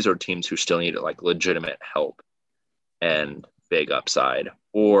are teams who still need like legitimate help and big upside,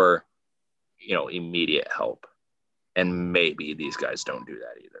 or immediate help. And maybe these guys don't do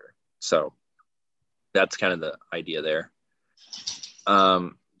that either. So that's kind of the idea there.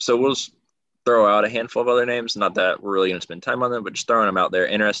 So we'll just throw out a handful of other names. Not that we're really going to spend time on them, but just throwing them out there.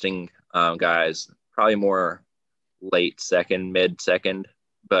 Interesting guys, probably more late second, mid second,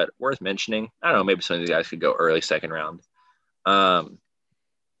 but worth mentioning. I don't know, maybe some of these guys could go early second round.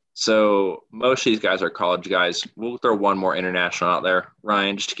 So most of these guys are college guys. We'll throw one more international out there.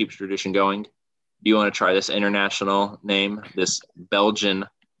 Ryan, just to keep the tradition going, do you want to try this international name, this Belgian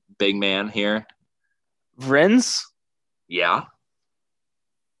big man here? Vrins? Yeah.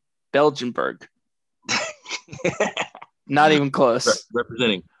 Belgenberg. Not even close.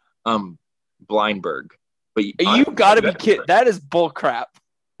 Representing Blindberg. But you got to be kidding. That is bull crap.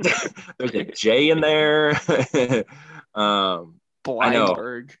 There's a J in there.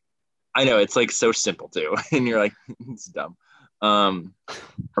 Blindberg. I know. It's like so simple too. And you're like, it's dumb. From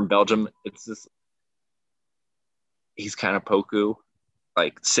Belgium, it's this. He's kind of Poku,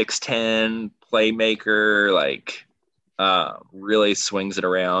 like 6'10", playmaker, like really swings it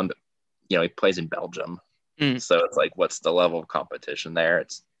around. He plays in Belgium. So it's like, what's the level of competition there?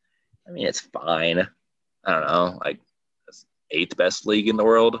 It's fine. I don't know, like 8th best league in the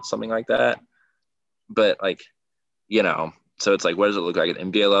world, something like that. But like, so it's like, what does it look like at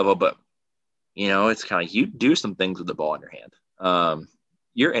NBA level? But it's kind of, you do some things with the ball in your hand.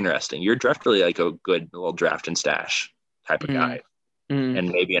 You're interesting. You're definitely like a good little draft and stash type of guy. And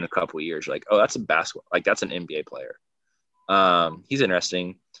maybe in a couple of years, you're like, oh, that's a basketball, like that's an NBA player. He's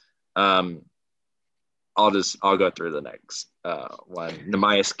interesting. I'll go through the next one.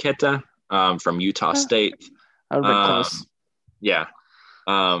 Neemias Queta from Utah State. Close. Yeah.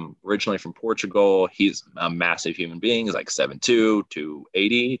 Originally from Portugal. He's a massive human being. He's like 7'2",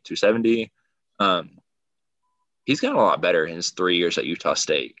 280, 270. He's gotten a lot better in his 3 years at Utah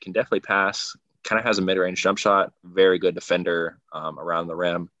State. Can definitely pass. Kind of has a mid-range jump shot. Very good defender around the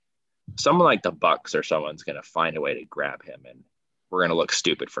rim. Someone like the Bucks or someone's going to find a way to grab him, and we're going to look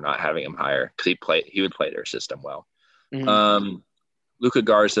stupid for not having him higher because he would play their system well. Luka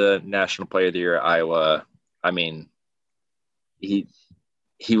Garza, National Player of the Year at Iowa. I mean, he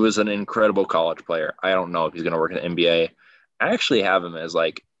was an incredible college player. I don't know if he's going to work in the NBA. I actually have him as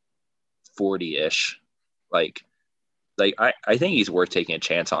like 40-ish. Like I think he's worth taking a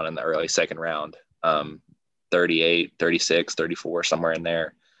chance on in the early second round. 38, 36, 34, somewhere in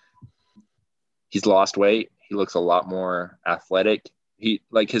there. He's lost weight. He looks a lot more athletic. His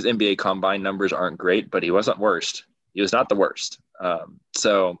NBA combine numbers aren't great, but he wasn't worst. He was not the worst.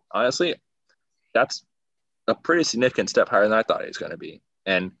 So honestly, that's a pretty significant step higher than I thought he was going to be.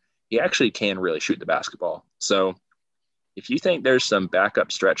 And he actually can really shoot the basketball. So if you think there's some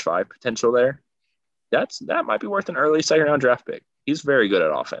backup stretch 5 potential there, that might be worth an early second round draft pick. He's very good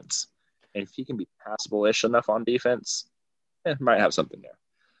at offense. And if he can be passable-ish enough on defense, might have something there.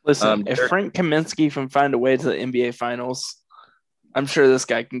 Listen, if Frank Kaminsky can find a way to the NBA Finals, I'm sure this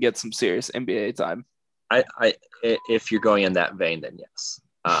guy can get some serious NBA time. If you're going in that vein, then yes.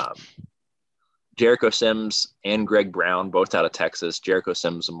 Jericho Sims and Greg Brown, both out of Texas. Jericho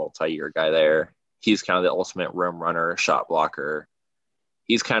Sims, a multi-year guy there. He's kind of the ultimate rim runner, shot blocker.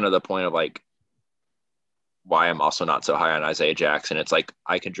 He's kind of the point of like why I'm also not so high on Isaiah Jackson. It's like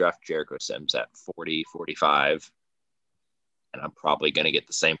I could draft Jericho Sims at 40, 45, and I'm probably going to get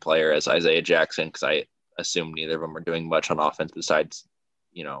the same player as Isaiah Jackson because I assume neither of them are doing much on offense besides,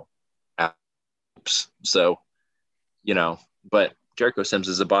 So, but Jericho Sims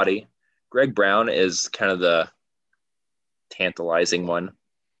is a body. Greg Brown is kind of the tantalizing one.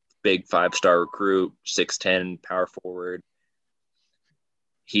 Big 5-star recruit, 6'10", power forward.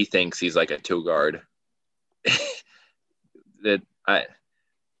 He thinks he's like a 2-guard. I'm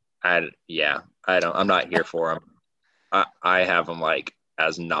not here for him. I have him like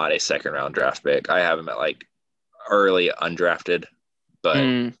as not a second round draft pick. I have him at like early undrafted,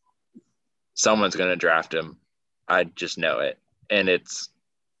 but someone's going to draft him. I just know it. And it's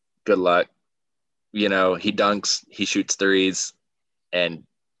good luck. He dunks, he shoots threes, and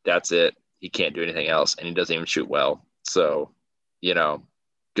that's it. He can't do anything else, and he doesn't even shoot well. So,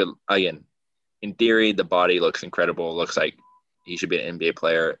 good. Again, in theory, the body looks incredible. Looks like he should be an NBA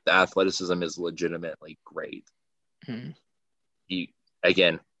player. The athleticism is legitimately great.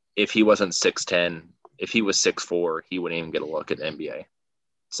 If he wasn't 6'10", if he was 6'4", he wouldn't even get a look at the NBA.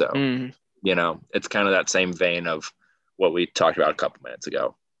 So, it's kind of that same vein of what we talked about a couple minutes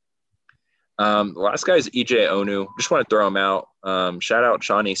ago. The last guy is EJ Onu. Just want to throw him out. Shout out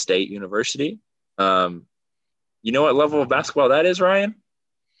Shawnee State University. You know what level of basketball that is, Ryan?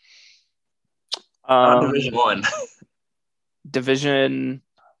 Not Division Um, One. Division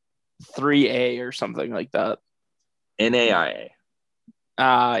 3A or something like that. NAIA.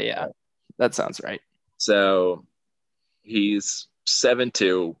 Yeah, that sounds right. So he's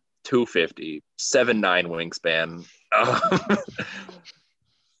 7'2", 250, 7'9" wingspan.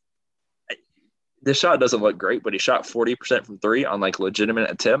 The shot doesn't look great, but he shot 40% from three on like legitimate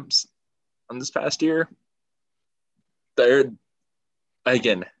attempts on this past year. There,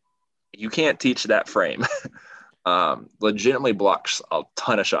 again, you can't teach that frame. Legitimately blocks a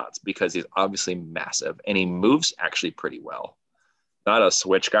ton of shots because he's obviously massive and he moves actually pretty well. Not a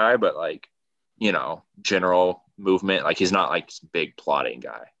switch guy, but like, general movement. Like he's not like big plotting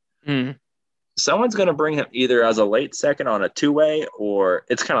guy. Mm. Someone's going to bring him either as a late second on a two-way, or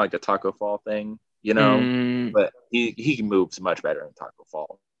it's kind of like the Taco Fall thing, Mm. but he moves much better than Taco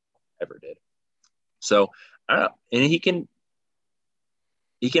Fall ever did. So I don't know. And he can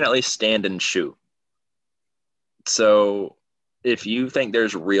at least stand and shoot. So if you think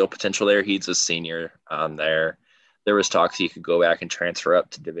there's real potential there, he's a senior there. There was talks he could go back and transfer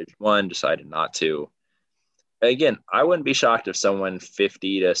up to Division One, decided not to. Again, I wouldn't be shocked if someone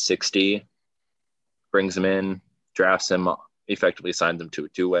 50 to 60 brings him in, drafts him, effectively signs him to a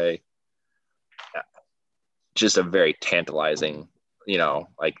two-way. Just a very tantalizing,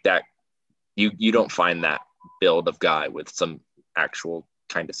 like that. You don't find that build of guy with some actual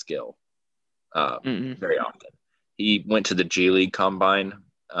kind of skill very often. He went to the G League Combine,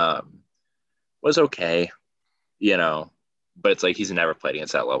 was okay, but it's like he's never played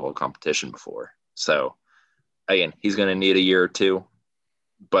against that level of competition before. So again, he's going to need a year or two.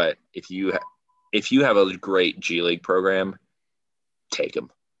 But if you have a great G League program, take him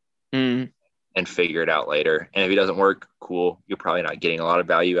and figure it out later. And if he doesn't work, cool. You're probably not getting a lot of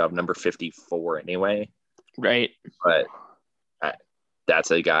value out of number 54 anyway. Right. But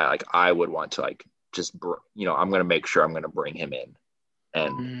that's a guy like I would want to like just I'm going to make sure I'm going to bring him in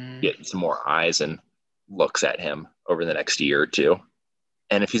and get some more eyes and looks at him over the next year or two.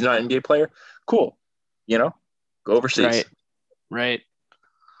 And if he's not an NBA player, cool. Go overseas. Right.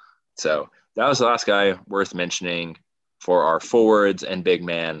 So that was the last guy worth mentioning for our forwards and big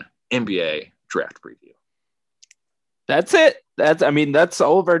man NBA draft preview. That's it. That's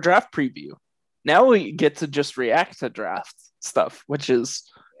all of our draft preview. Now we get to just react to draft stuff, which is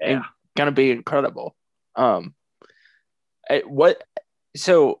gonna be incredible. So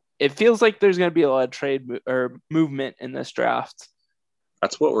it feels like there's gonna be a lot of trade or movement in this draft.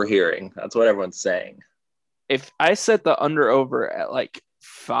 That's what we're hearing. That's what everyone's saying. If I set the under over at like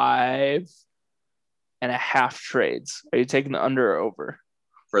 5.5 trades, are you taking the under or over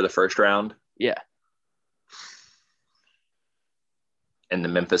for the first round? Yeah. And the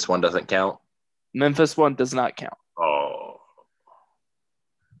Memphis one doesn't count? Memphis one does not count. Oh.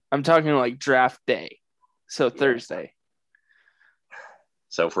 I'm talking like draft day. So Thursday.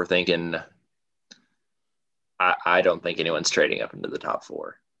 So if we're thinking, I don't think anyone's trading up into the top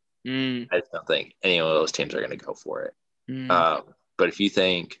 4. I just don't think any of those teams are going to go for it. But if you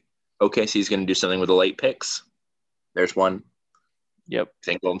think OKC is going to do something with the late picks, there's one. Yep. You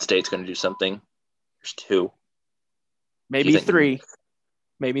think Golden State's going to do something? There's 2. Maybe 3.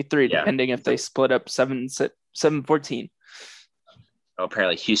 Maybe 3, depending if they split up 7-14. Oh,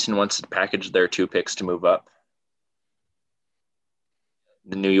 apparently Houston wants to package their 2 picks to move up.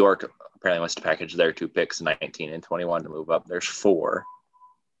 The New York apparently wants to package their 2 picks, 19 and 21, to move up. There's 4.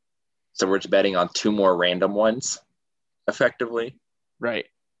 So we're just betting on 2 more random ones, effectively. Right.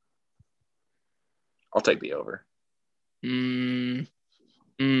 I'll take the over. There's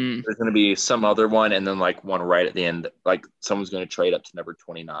going to be some other one, and then like one right at the end. Like someone's going to trade up to number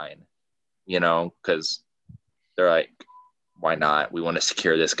 29, because they're like, why not? We want to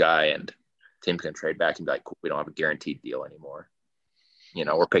secure this guy, and team's going to trade back and be like, cool, we don't have a guaranteed deal anymore.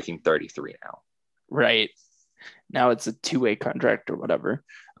 We're picking 33 now. Right. Now it's a 2-way contract or whatever.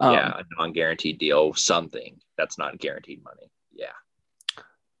 A non-guaranteed deal, something that's not guaranteed money. Yeah.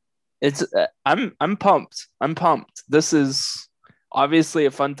 It's I'm pumped. This is obviously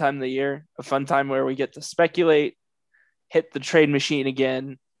a fun time of the year, a fun time where we get to speculate, hit the trade machine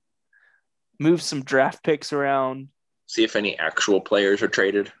again, move some draft picks around. See if any actual players are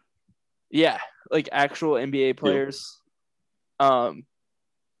traded. Yeah, like actual NBA players.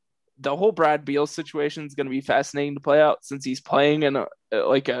 The whole Brad Beal situation is going to be fascinating to play out since he's playing in a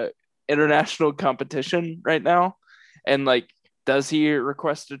international competition right now. And does he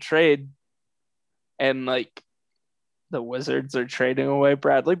request a trade? And the Wizards are trading away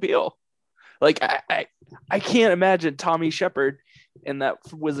Bradley Beal. I can't imagine Tommy Shepard in that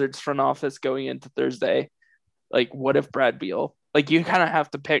Wizards front office going into Thursday Like, what if Brad Beal? Like, you kind of have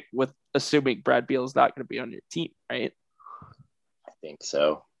to pick with assuming Brad Beal is not going to be on your team, right? I think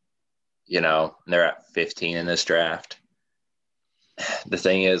so. They're at 15 in this draft. The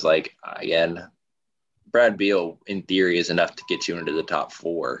thing is, like, again, Brad Beal, in theory, is enough to get you into the top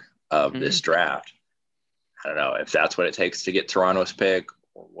 4 of this draft. I don't know if that's what it takes to get Toronto's pick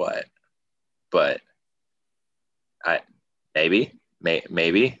or what, but maybe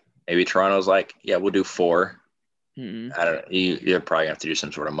Toronto's like, yeah, we'll do 4. Mm-hmm. I don't know. You're probably gonna have to do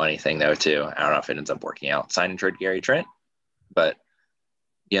some sort of money thing though too. I don't know if it ends up working out. Sign and trade Gary Trent, but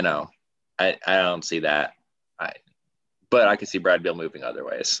I don't see that. But I can see Brad Beal moving other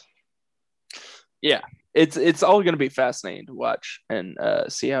ways. Yeah, it's all going to be fascinating to watch and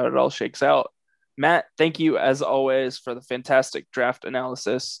see how it all shakes out. Matt, thank you as always for the fantastic draft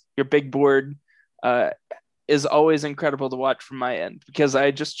analysis. Your big board is always incredible to watch from my end because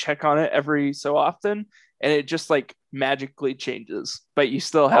I just check on it every so often and it just like magically changes. But you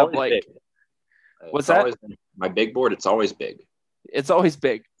still have always like, big. What's that? My big board. It's always big. It's always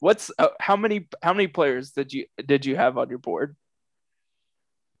big. What's how many players did you have on your board?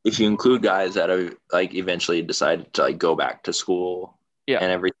 If you include guys that have like eventually decided to like go back to school and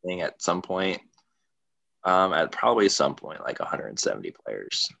everything at some point, at probably some point like 170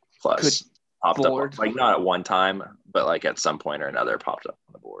 players plus popped up, like not at one time, but like at some point or another popped up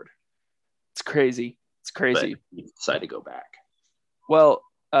on the board. It's crazy. But you decide to go back. Well,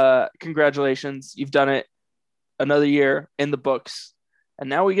 congratulations. You've done it. Another year in the books. And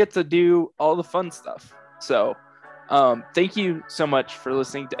now we get to do all the fun stuff. So thank you so much for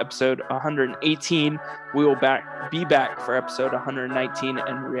listening to episode 118. We will be back for episode 119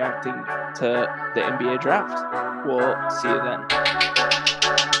 and reacting to the NBA draft. We'll see you then.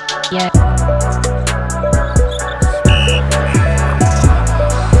 Yeah.